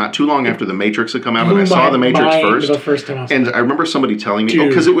was not too long after The Matrix had come out, and I Blew saw my The Matrix mind first. the first time I saw And I remember somebody telling me, Dude.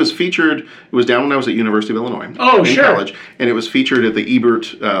 because it was featured, it was down when I was at University of Illinois. Oh, in sure. college, and it was featured at the Ebert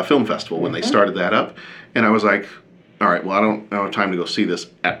Film Festival when they started that up. And I was like, all right, well, I don't have time to go see this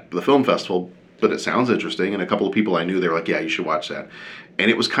at the film festival, but it sounds interesting. And a couple of people I knew, they were like, yeah, you should watch that. And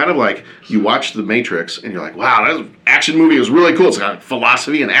it was kind of like you watch The Matrix, and you're like, wow, that action movie was really cool. It's got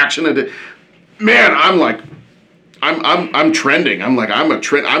philosophy and action. And man, I'm like, I'm trending. I'm like, I'm in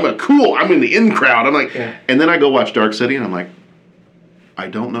the in crowd. I'm like, and then I go watch Dark City, and I'm like, I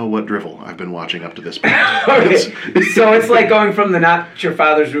don't know what drivel I've been watching up to this point. Okay. So it's like going from the Not Your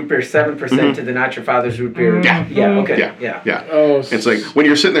Father's Root Beer 7% to the Not Your Father's Root Beer. Yeah. Yeah, okay. Yeah. Oh, it's like when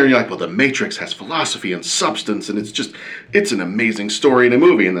you're sitting there and you're like, well, The Matrix has philosophy and substance, and it's an amazing story in a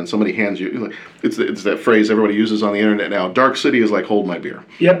movie, and then somebody hands you, like, it's that phrase everybody uses on the internet now, Dark City is like, hold my beer.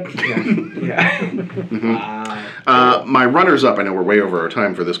 Yep. My runners-up, I know we're way over our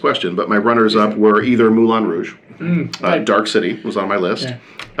time for this question, but my runners-up were either Moulin Rouge, Dark City was on my list,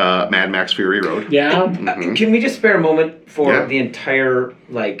 Mad Max Fury Road. Yeah. Can we just spare a moment for Yeah. the entire,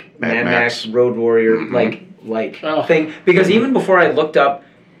 like, Mad Mad Max, Max. Road Warrior, thing? Because even before I looked up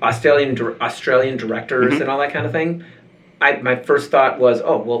Australian directors and all that kind of thing, my first thought was,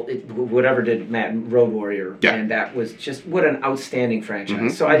 whatever did Road Warrior, and that was just, what an outstanding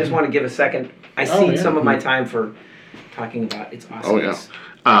franchise. So I just want to give a second. I cede some of my time for talking about its awesomeness.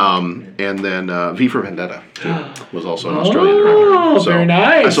 And then V for Vendetta was also an Australian director. Oh, very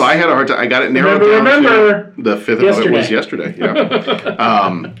nice. So I had a hard time. I got it narrowed down Remember. to the 5th. It was yesterday.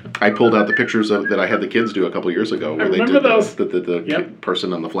 Yeah. I pulled out the pictures that I had the kids do a couple years ago, where they did the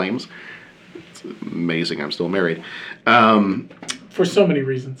person on the flames. It's amazing. I'm still married. for so many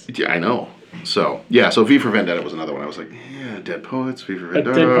reasons. Yeah, I know. So V for Vendetta was another one. I was like, yeah, Dead Poets, V for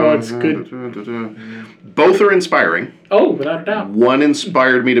Vendetta. Dead Poets, good. Both are inspiring. Oh, without a doubt. One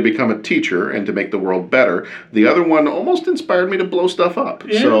inspired me to become a teacher and to make the world better. The other one almost inspired me to blow stuff up.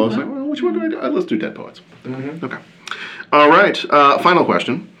 Yeah, so I was like, well, which one do I do? Let's do Dead Poets. Okay. All right. Final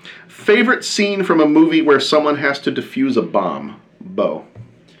question. Favorite scene from a movie where someone has to defuse a bomb? Bo.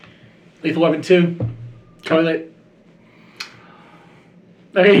 Lethal Weapon 2. Toilet.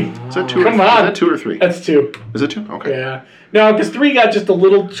 I mean, is that 2 come or, on. Is that 2 or 3? That's 2. Is it 2? Okay. Yeah. No, because 3 got just a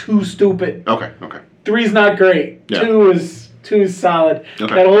little too stupid. Okay. 3's not great. Yeah. 2 is solid.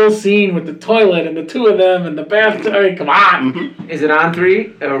 Okay. That whole scene with the toilet and the two of them and the bathtub. I mean, come on. Is it on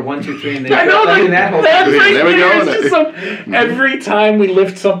 3 or 1, 2, 3? And then I know that whole that's right there we there. go. It's just every time we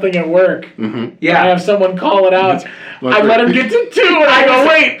lift something at work, I have someone call it out. I let him get to 2, and I go,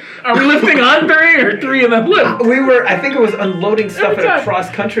 wait, are we lifting on 3 or 3 and then lift? I think it was unloading stuff at a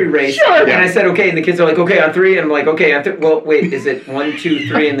cross-country race. Sure. And I said, okay, and the kids are like, okay, on 3. And I'm like, okay, on 3. Well, wait, is it 1, 2,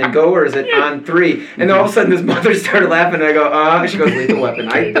 3 and then go, or is it on 3? And then all of a sudden this mother started laughing, and I go, she goes, Lethal Weapon.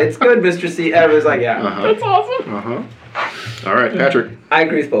 It's good, Mr. C. I was like, yeah. That's awesome. All right, Patrick. I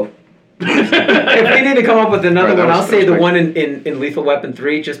agree with both. If we need to come up with another one, I'll say the one in Lethal Weapon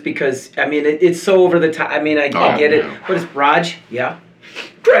 3, just because, I mean, it's so over the top. I mean, I get it. But it's Raj,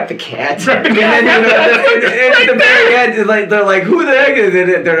 grab the cat. And then, at the very end, they're like, who the heck is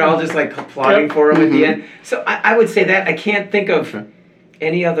it? They're all just like applauding for him at the end. So I would say that. I can't think of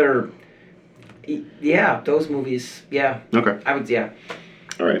any other. Yeah, those movies. Yeah. Okay. I would. Yeah.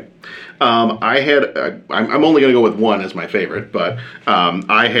 All right. I had. I'm only going to go with one as my favorite, but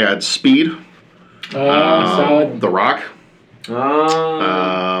I had Speed. Solid. The Rock.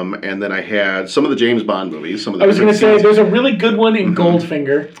 And then I had some of the James Bond movies. Some of the I was going to say, there's a really good one in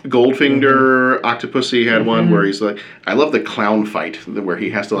Goldfinger. Octopussy had one where he's like, I love the clown fight where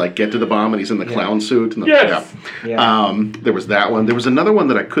he has to like get to the bomb and he's in the clown suit. And there was that one. There was another one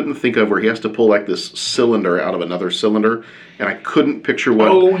that I couldn't think of where he has to pull like this cylinder out of another cylinder, and I couldn't picture what.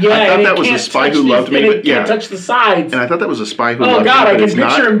 Oh yeah, I thought that was The Spy Who Loved Me. But can't touch the sides. And I thought that was A Spy Who Loved Me. Oh God, I can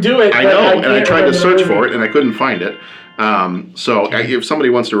picture him do it. I know, and I tried to search for it and I couldn't find it. So if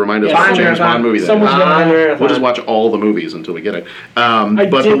somebody wants to remind us of the James Bond movie, then we'll just watch all the movies until we get it.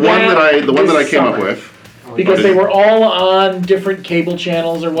 But the one that I came up with, because they were all on different cable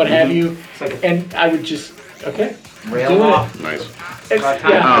channels or what have you, and I would just rail off. Nice.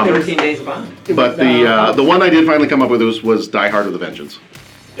 13 Days of Bond. But the one I did finally come up with was Die Hard with a Vengeance.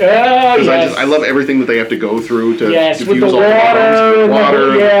 Oh, yes. I love everything that they have to go through to with defuse the all the bombs.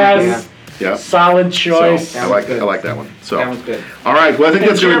 water. Yes. Yeah. Solid choice. So, I like that one. So that one's good. All right. Well, I think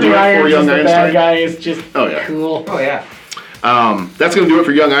that's going to do it for Young Einstein. Bad guy is just cool. Oh yeah. That's going to do it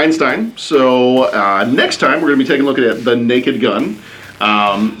for Young Einstein. So next time we're going to be taking a look at The Naked Gun.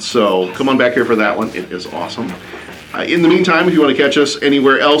 So come on back here for that one. It is awesome. In the meantime, if you want to catch us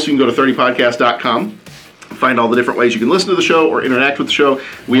anywhere else, you can go to 30podcast.com. Find all the different ways you can listen to the show or interact with the show.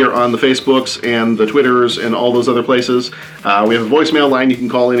 We are on the Facebooks and the Twitters and all those other places. We have a voicemail line you can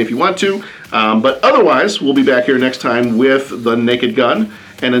call in if you want to. But otherwise, we'll be back here next time with The Naked Gun.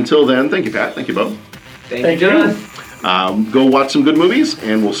 And until then, thank you, Pat. Thank you, Bo. Thank you, John. Go watch some good movies,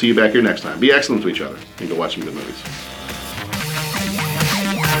 and we'll see you back here next time. Be excellent to each other and go watch some good movies.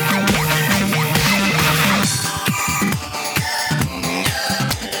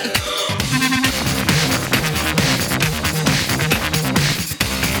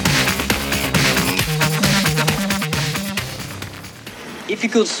 If you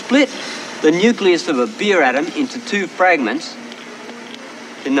could split the nucleus of a beer atom into 2 fragments,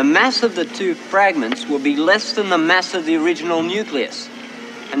 then the mass of the 2 fragments will be less than the mass of the original nucleus.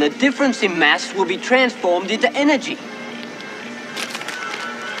 And the difference in mass will be transformed into energy.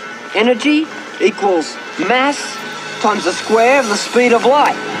 Energy equals mass times the square of the speed of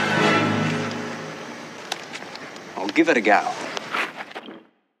light. I'll give it a go.